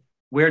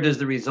where does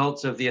the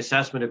results of the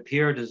assessment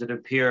appear? Does it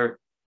appear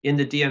in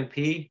the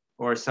DMP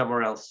or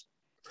somewhere else?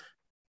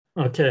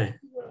 Okay,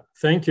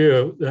 thank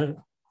you.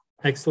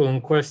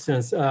 Excellent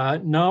questions.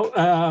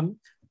 No,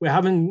 we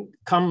haven't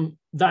come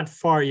that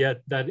far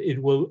yet that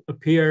it will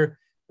appear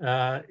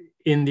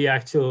in the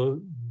actual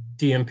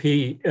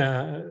DMP.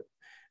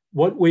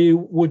 What we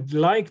would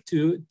like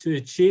to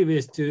achieve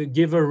is to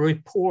give a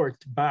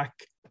report back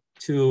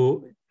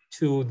to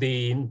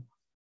the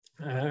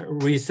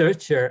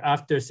researcher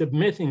after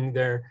submitting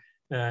their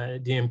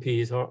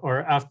DMPs, or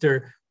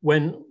after,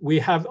 when we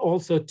have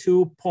also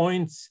 2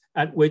 points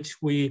at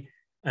which we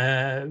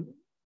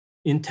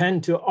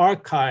intend to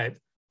archive.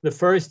 The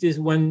first is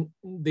when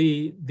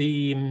the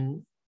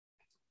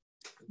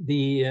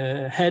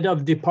head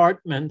of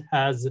department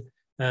has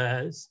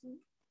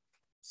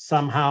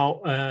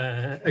somehow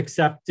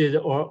accepted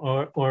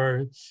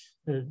or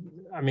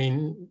I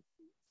mean,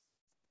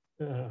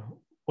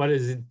 what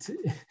is it?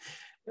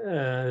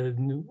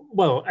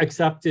 Well,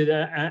 accepted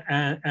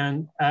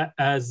and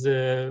as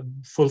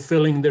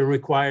fulfilling the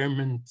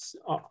requirements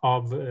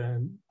of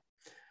the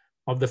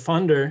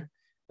funder,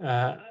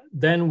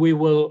 then we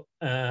will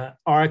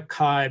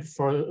archive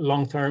for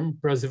long-term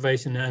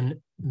preservation and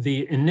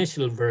the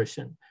initial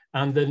version.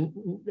 And the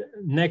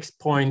next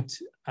point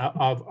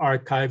of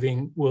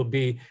archiving will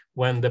be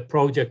when the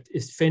project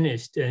is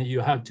finished, and you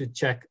have to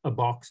check a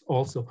box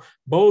also.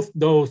 Both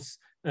those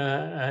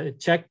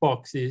check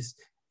boxes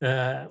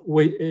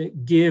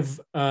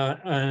give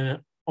an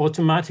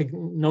automatic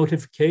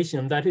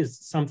notification. That is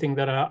something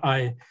that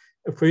I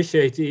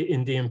appreciate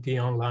in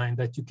DMPonline,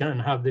 that you can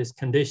have these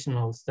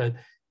conditionals, that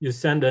you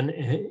send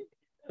a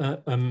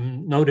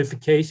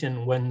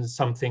notification when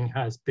something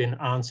has been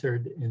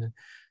answered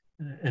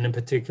in a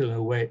particular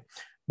way.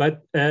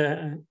 But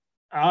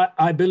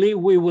I believe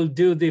we will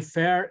do the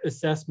fair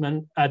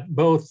assessment at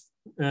both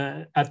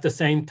at the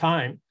same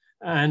time.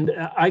 And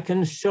I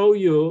can show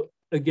you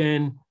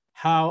again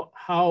how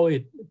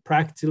it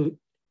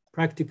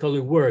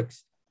practically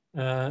works.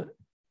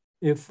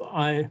 If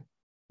I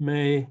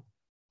may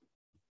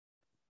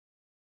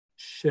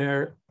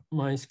share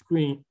my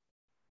screen.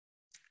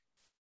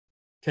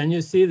 Can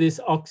you see this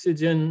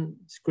oxygen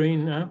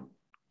screen now?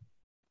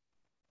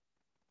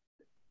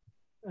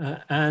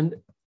 And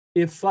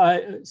if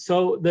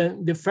so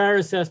then the fair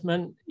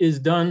assessment is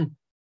done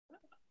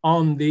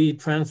on the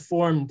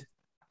transformed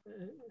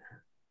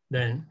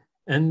then.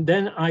 And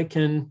then I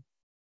can,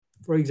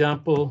 for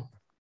example,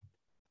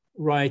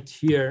 write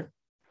here,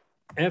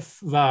 F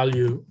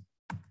value.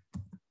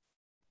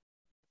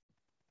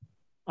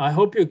 I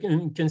hope you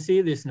can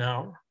see this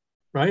now,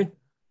 right?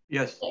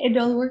 Yes. It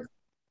all works.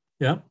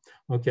 Yeah,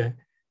 okay.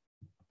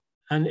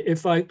 And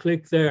if I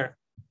click there,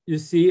 you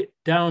see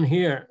down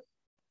here,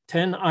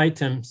 10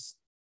 items.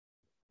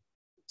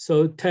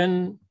 So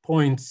 10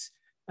 points.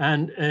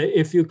 And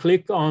if you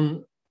click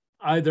on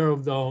either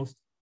of those,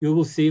 you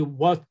will see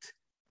what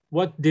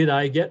did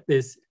I get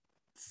this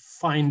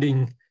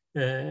findable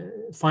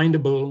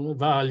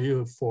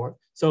value for.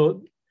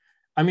 So,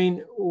 I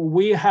mean,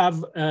 we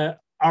have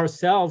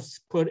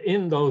ourselves put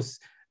in those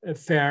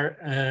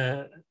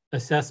fair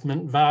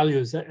assessment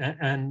values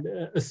and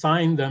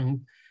assign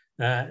them.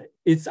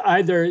 It's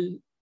either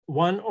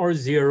 1 or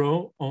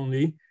 0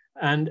 only.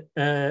 And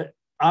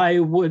I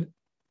would,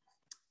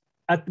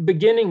 at the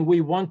beginning,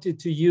 we wanted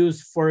to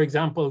use, for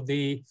example,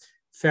 the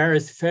fair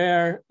is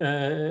fair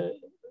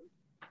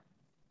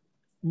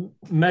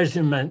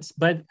measurements,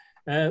 but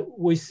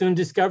we soon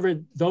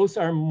discovered those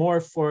are more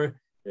for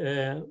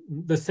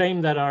the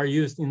same that are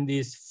used in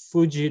this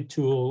Fuji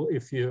tool,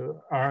 if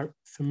you are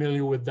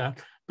familiar with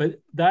that. But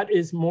that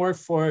is more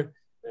for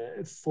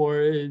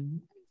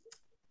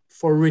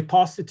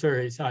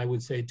repositories, I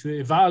would say, to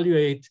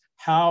evaluate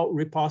how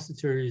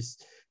repositories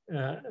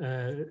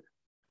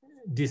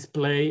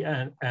display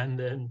and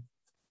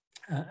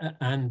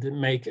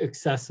make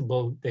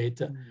accessible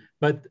data.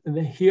 But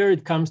here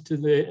it comes to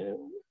the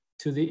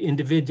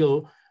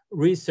individual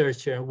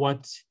researcher,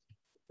 what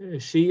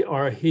she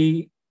or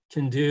he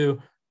can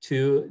do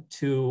to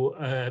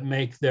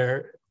make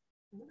their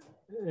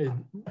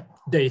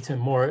data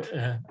more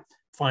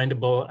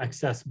findable,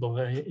 accessible,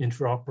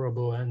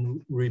 interoperable,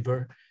 and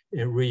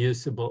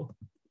reusable.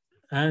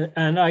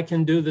 And I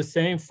can do the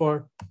same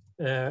for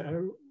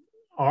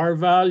R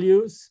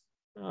values,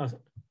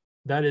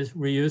 that is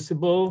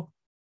reusable.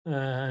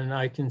 And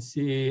I can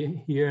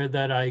see here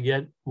that I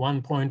get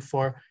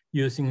 1.4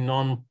 using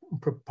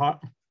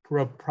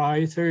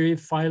non-proprietary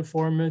file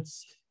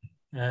formats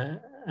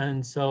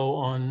and so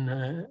on.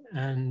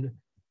 And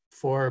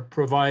for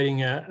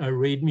providing a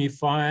README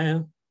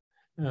file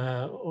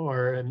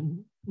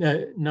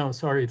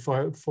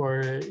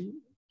for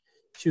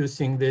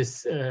choosing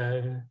this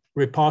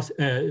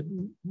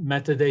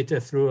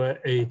metadata through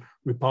a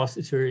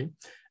repository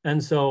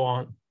and so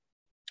on.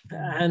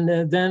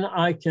 And then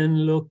I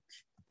can look,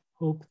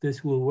 hope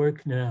this will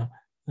work now,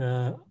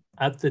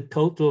 at the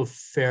total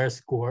FAIR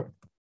score.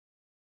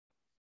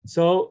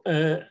 So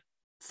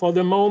for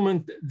the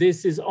moment,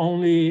 this is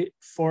only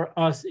for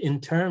us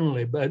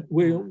internally, but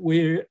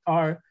we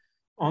are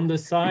on the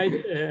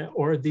side,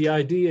 or the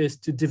idea is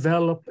to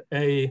develop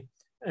a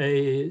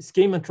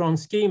schematron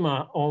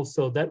schema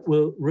also that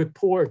will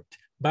report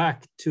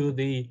back to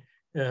the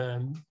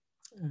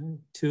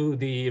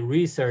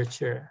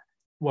researcher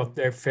what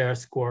their FAIR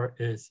score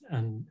is,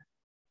 and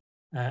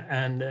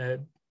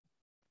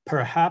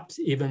perhaps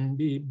even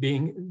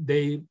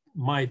they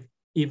might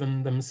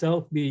even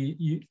themselves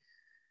be.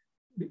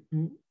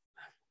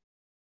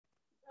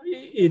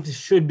 It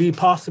should be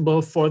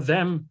possible for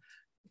them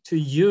to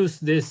use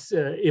this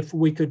if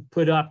we could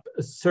put up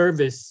a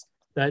service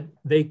that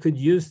they could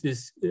use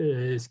this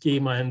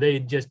schema and they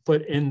just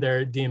put in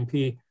their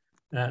DMP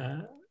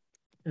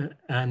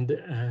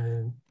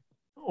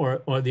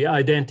or the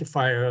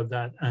identifier of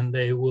that, and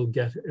they will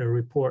get a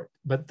report.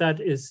 But that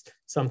is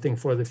something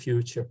for the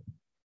future.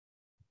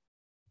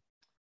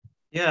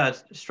 Yeah,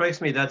 it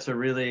strikes me that's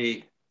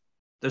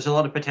there's a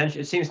lot of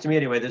potential. It seems to me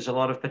anyway, there's a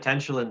lot of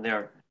potential in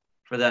there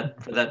for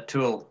that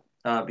tool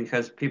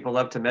because people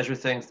love to measure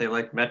things. They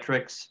like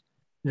metrics,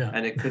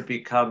 and it could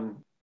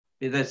become,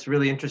 that's a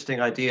really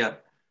interesting idea.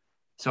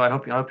 So I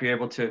hope you're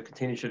able to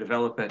continue to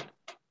develop it.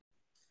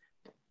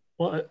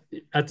 Well,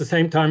 at the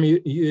same time,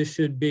 you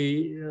should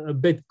be a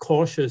bit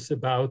cautious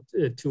about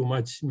too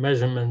much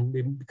measurement,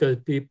 because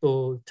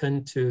people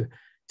tend to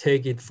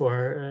take it for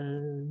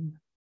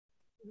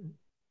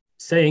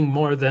saying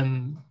more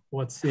than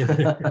what's in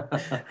it.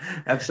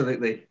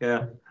 Absolutely,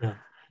 yeah.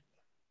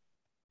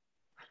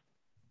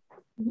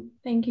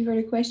 Thank you for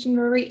the question,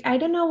 Rory. I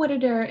don't know whether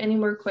there are any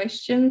more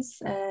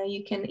questions.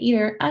 You can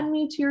either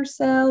unmute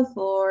yourself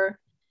or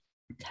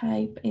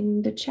type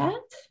in the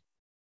chat.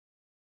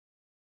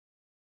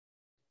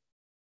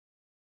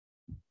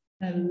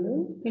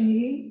 Hello, can you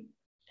hear me?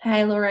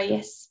 Hi, Laura,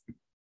 yes.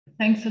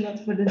 Thanks a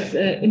lot for this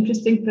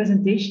interesting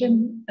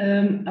presentation.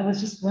 I was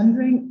just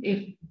wondering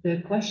if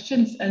the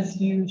questions, as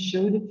you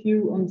showed a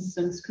few on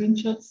some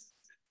screenshots,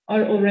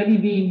 are already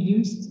being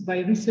used by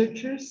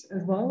researchers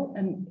as well,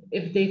 and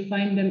if they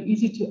find them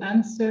easy to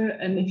answer,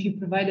 and if you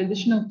provide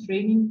additional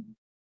training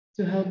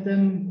to help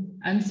them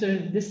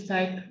answer this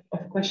type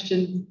of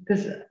question,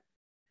 because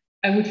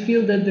I would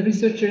feel that the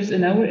researchers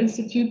in our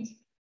institute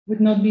would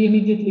not be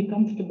immediately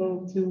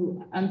comfortable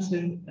to answer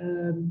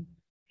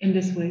in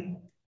this way.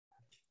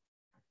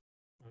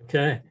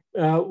 Okay.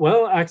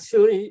 Well,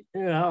 actually,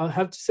 I'll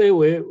have to say,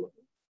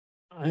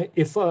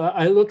 if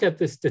I look at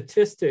the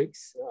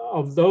statistics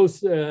of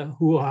those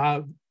who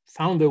have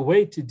found their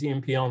way to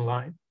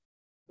DMPonline,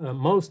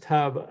 most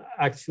have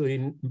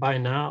actually by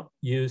now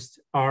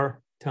used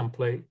our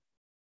template.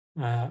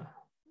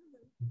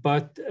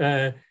 But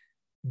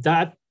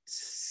that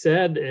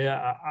said,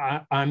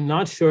 I'm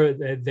not sure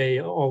that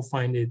they all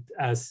find it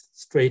as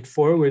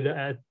straightforward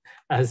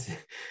as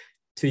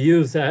to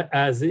use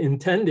as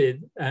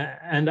intended.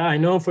 And I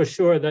know for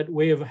sure that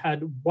we have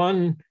had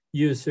one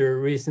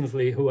user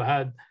recently who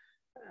had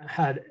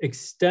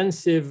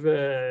extensive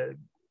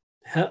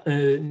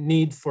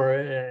need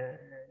for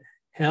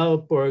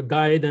help or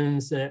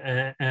guidance,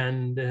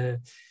 and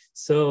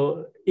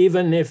so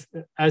even if,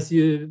 as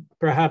you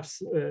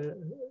perhaps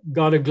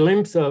got a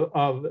glimpse of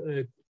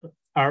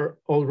our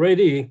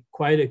already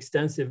quite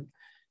extensive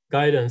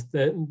guidance,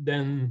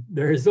 then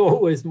there is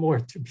always more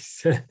to be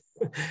said.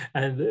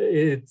 And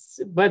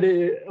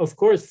of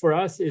course, for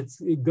us,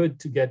 it's good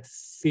to get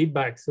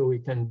feedback so we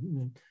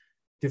can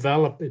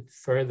develop it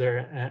further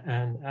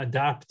and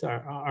adapt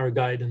our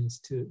guidance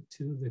to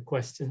the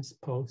questions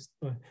posed.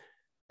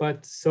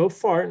 But so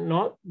far,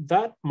 not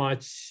that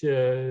much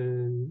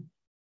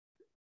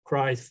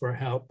cries for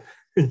help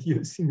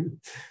using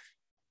it.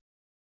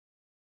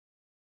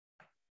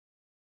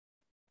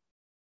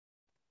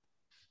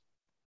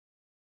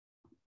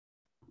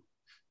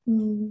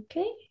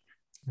 Okay.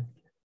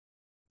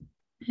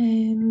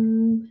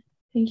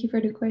 Thank you for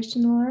the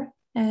question, Laura.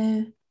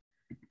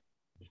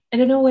 I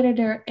don't know whether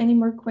there are any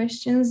more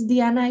questions.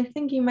 Diana, I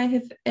think you might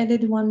have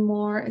added one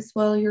more as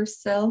well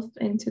yourself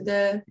into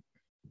the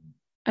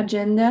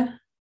agenda.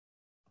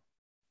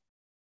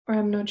 Or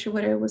I'm not sure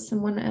whether it was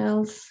someone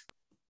else.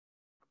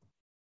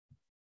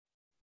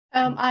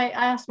 I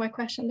asked my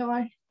question, do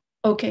I?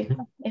 Okay.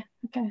 Yeah,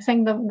 okay, I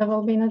think that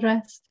will be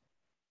addressed.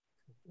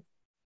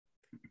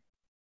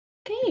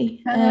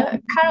 Okay.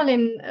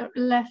 Caroline,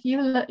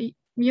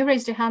 you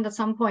raised your hand at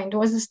some point.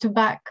 Was this to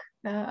back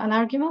an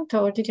argument,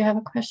 or did you have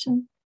a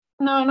question?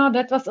 No,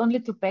 that was only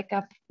to back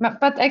up.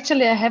 But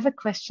actually, I have a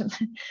question.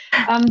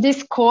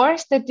 This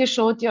course that you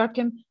showed,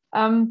 Joakim,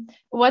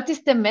 what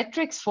is the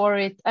metrics for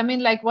it? I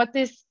mean, like, what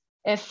is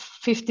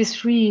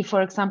F53,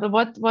 for example?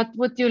 What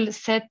would you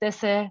set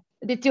as a?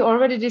 Did you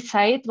already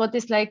decide what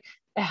is like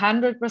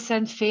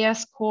 100% fair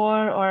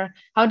score, or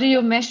how do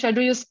you measure?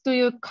 Do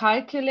you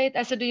calculate?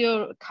 Also, do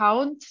you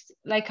count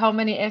like how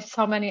many Fs,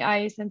 how many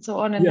Is, and so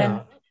on? And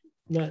yeah,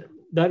 then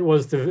that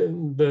was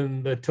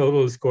the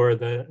total score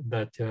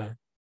that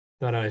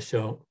I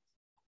show.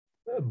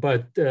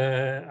 But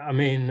I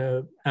mean,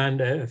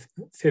 and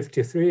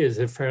 53 is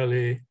a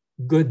fairly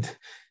good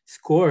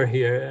score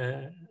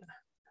here.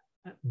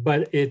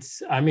 But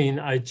it's, I mean,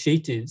 I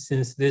cheated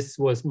since this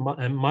was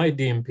my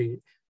DMP,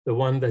 the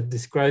one that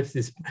describes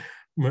this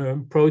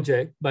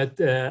project.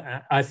 But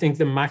I think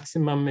the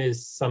maximum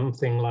is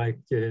something like,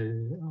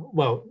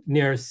 well,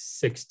 near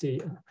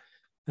 60.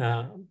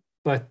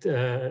 But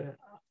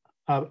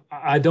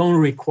I don't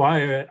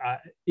require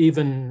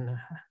even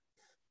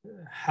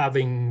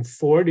having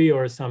 40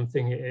 or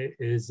something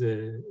is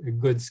a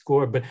good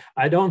score. But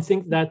I don't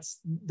think that's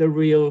the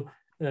real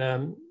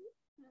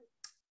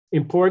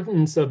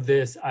importance of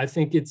this. I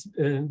think it's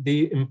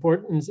the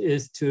importance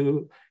is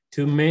to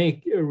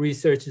make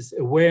researchers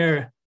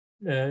aware.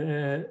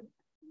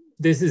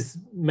 This is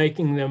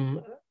making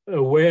them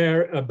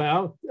aware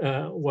about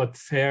what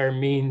fair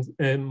means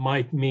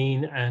might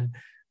mean, and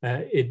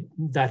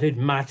that it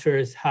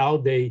matters how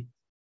they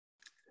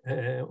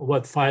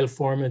what file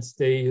formats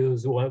they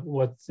use,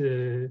 what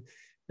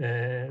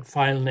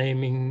file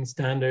naming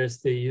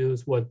standards they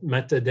use, what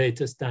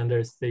metadata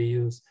standards they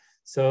use.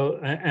 So,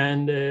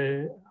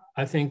 and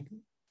I think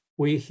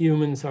we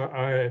humans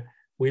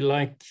we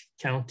like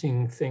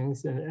counting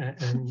things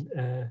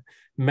and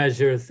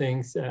measure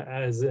things,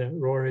 as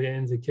Rory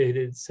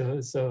indicated.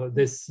 So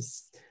this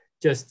is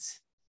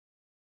just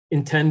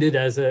intended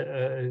as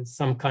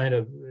some kind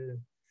of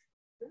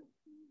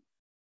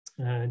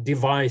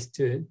device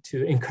to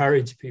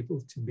encourage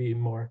people to be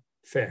more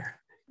fair.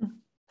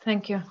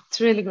 Thank you.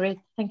 It's really great.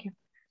 Thank you.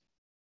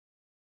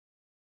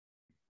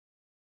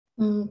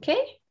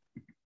 Okay.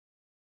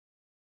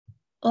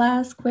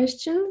 Last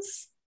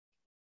questions?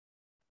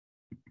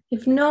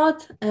 If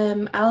not,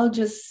 I'll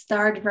just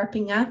start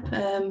wrapping up.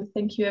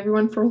 Thank you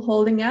everyone for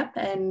holding up,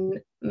 and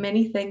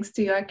many thanks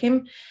to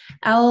Joakim.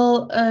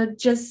 I'll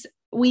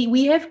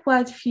we have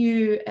quite a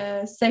few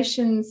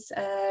sessions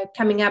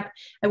coming up.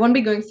 I won't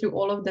be going through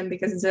all of them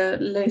because the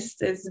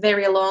list is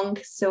very long,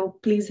 so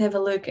please have a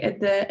look at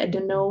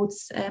the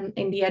notes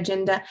in the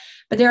agenda.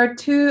 But there are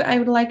two I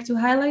would like to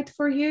highlight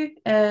for you.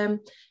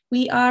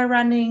 We are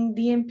running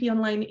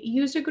DMPonline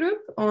user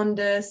group on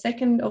the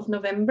 2nd of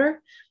November.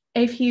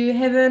 If you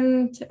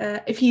haven't,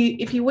 if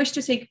you wish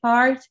to take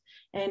part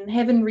and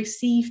haven't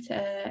received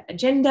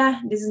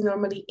agenda, this is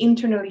normally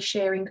internally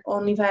sharing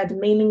only via the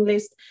mailing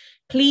list.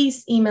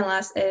 Please email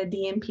us at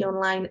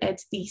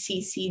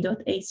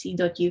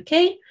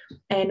dmponline@dcc.ac.uk,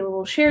 and we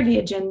will share the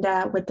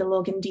agenda with the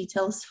login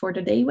details for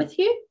the day with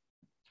you.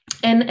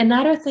 And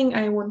another thing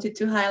I wanted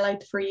to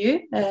highlight for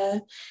you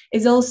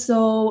is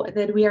also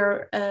that we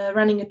are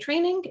running a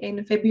training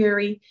in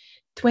February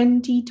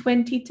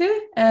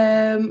 2022.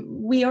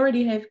 We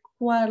already have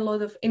quite a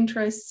lot of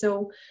interest,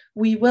 so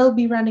we will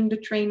be running the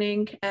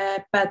training,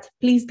 but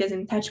please get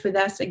in touch with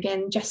us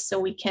again, just so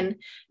we can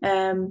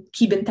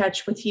keep in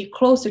touch with you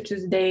closer to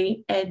the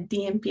day at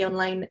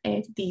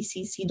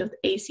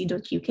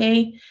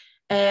dmponline@dcc.ac.uk.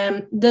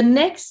 The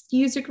next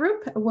user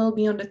group will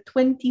be on the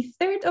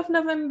 23rd of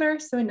November,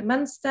 so in a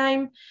month's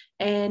time,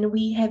 and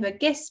we have a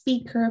guest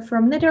speaker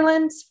from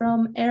Netherlands,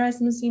 from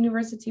Erasmus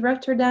University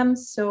Rotterdam.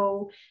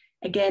 So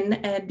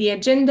again, the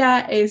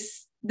agenda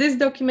is this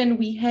document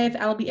we have.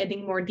 I'll be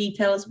adding more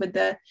details with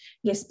the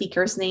guest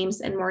speakers'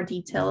 names and more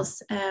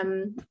details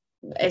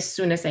as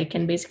soon as I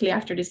can, basically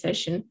after the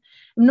session.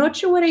 I'm not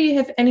sure whether you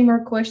have any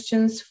more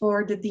questions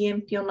for the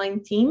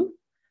DMPonline team.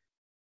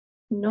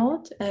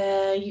 Not,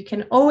 you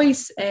can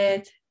always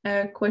add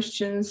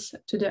questions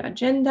to the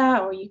agenda,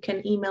 or you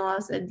can email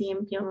us at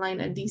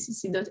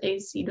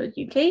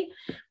dmponline@dcc.ac.uk.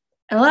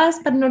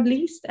 Last but not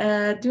least,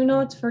 do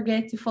not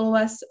forget to follow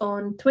us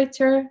on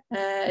Twitter,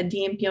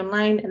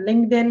 DMPonline, and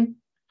LinkedIn,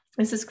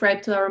 and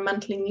subscribe to our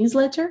monthly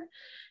newsletter.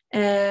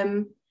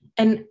 And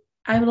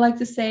I would like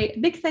to say a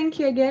big thank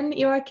you again,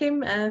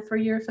 Joakim, for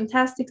your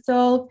fantastic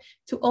talk,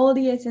 to all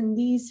the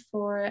attendees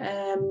for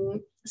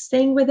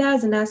staying with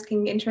us and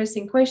asking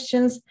interesting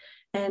questions,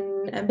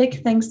 and a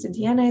big thanks to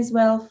Diana as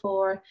well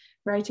for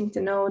writing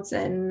the notes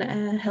and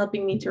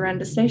helping me to run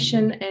the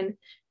session. And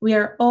we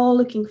are all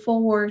looking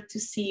forward to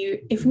see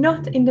you, if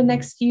not in the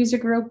next user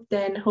group,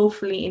 then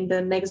hopefully in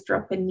the next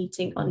drop-in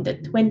meeting on the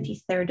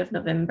 23rd of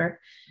November.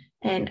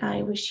 And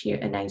I wish you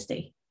a nice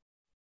day.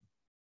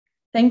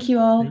 Thank you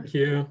all. Thank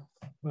you.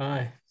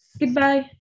 Bye. Goodbye.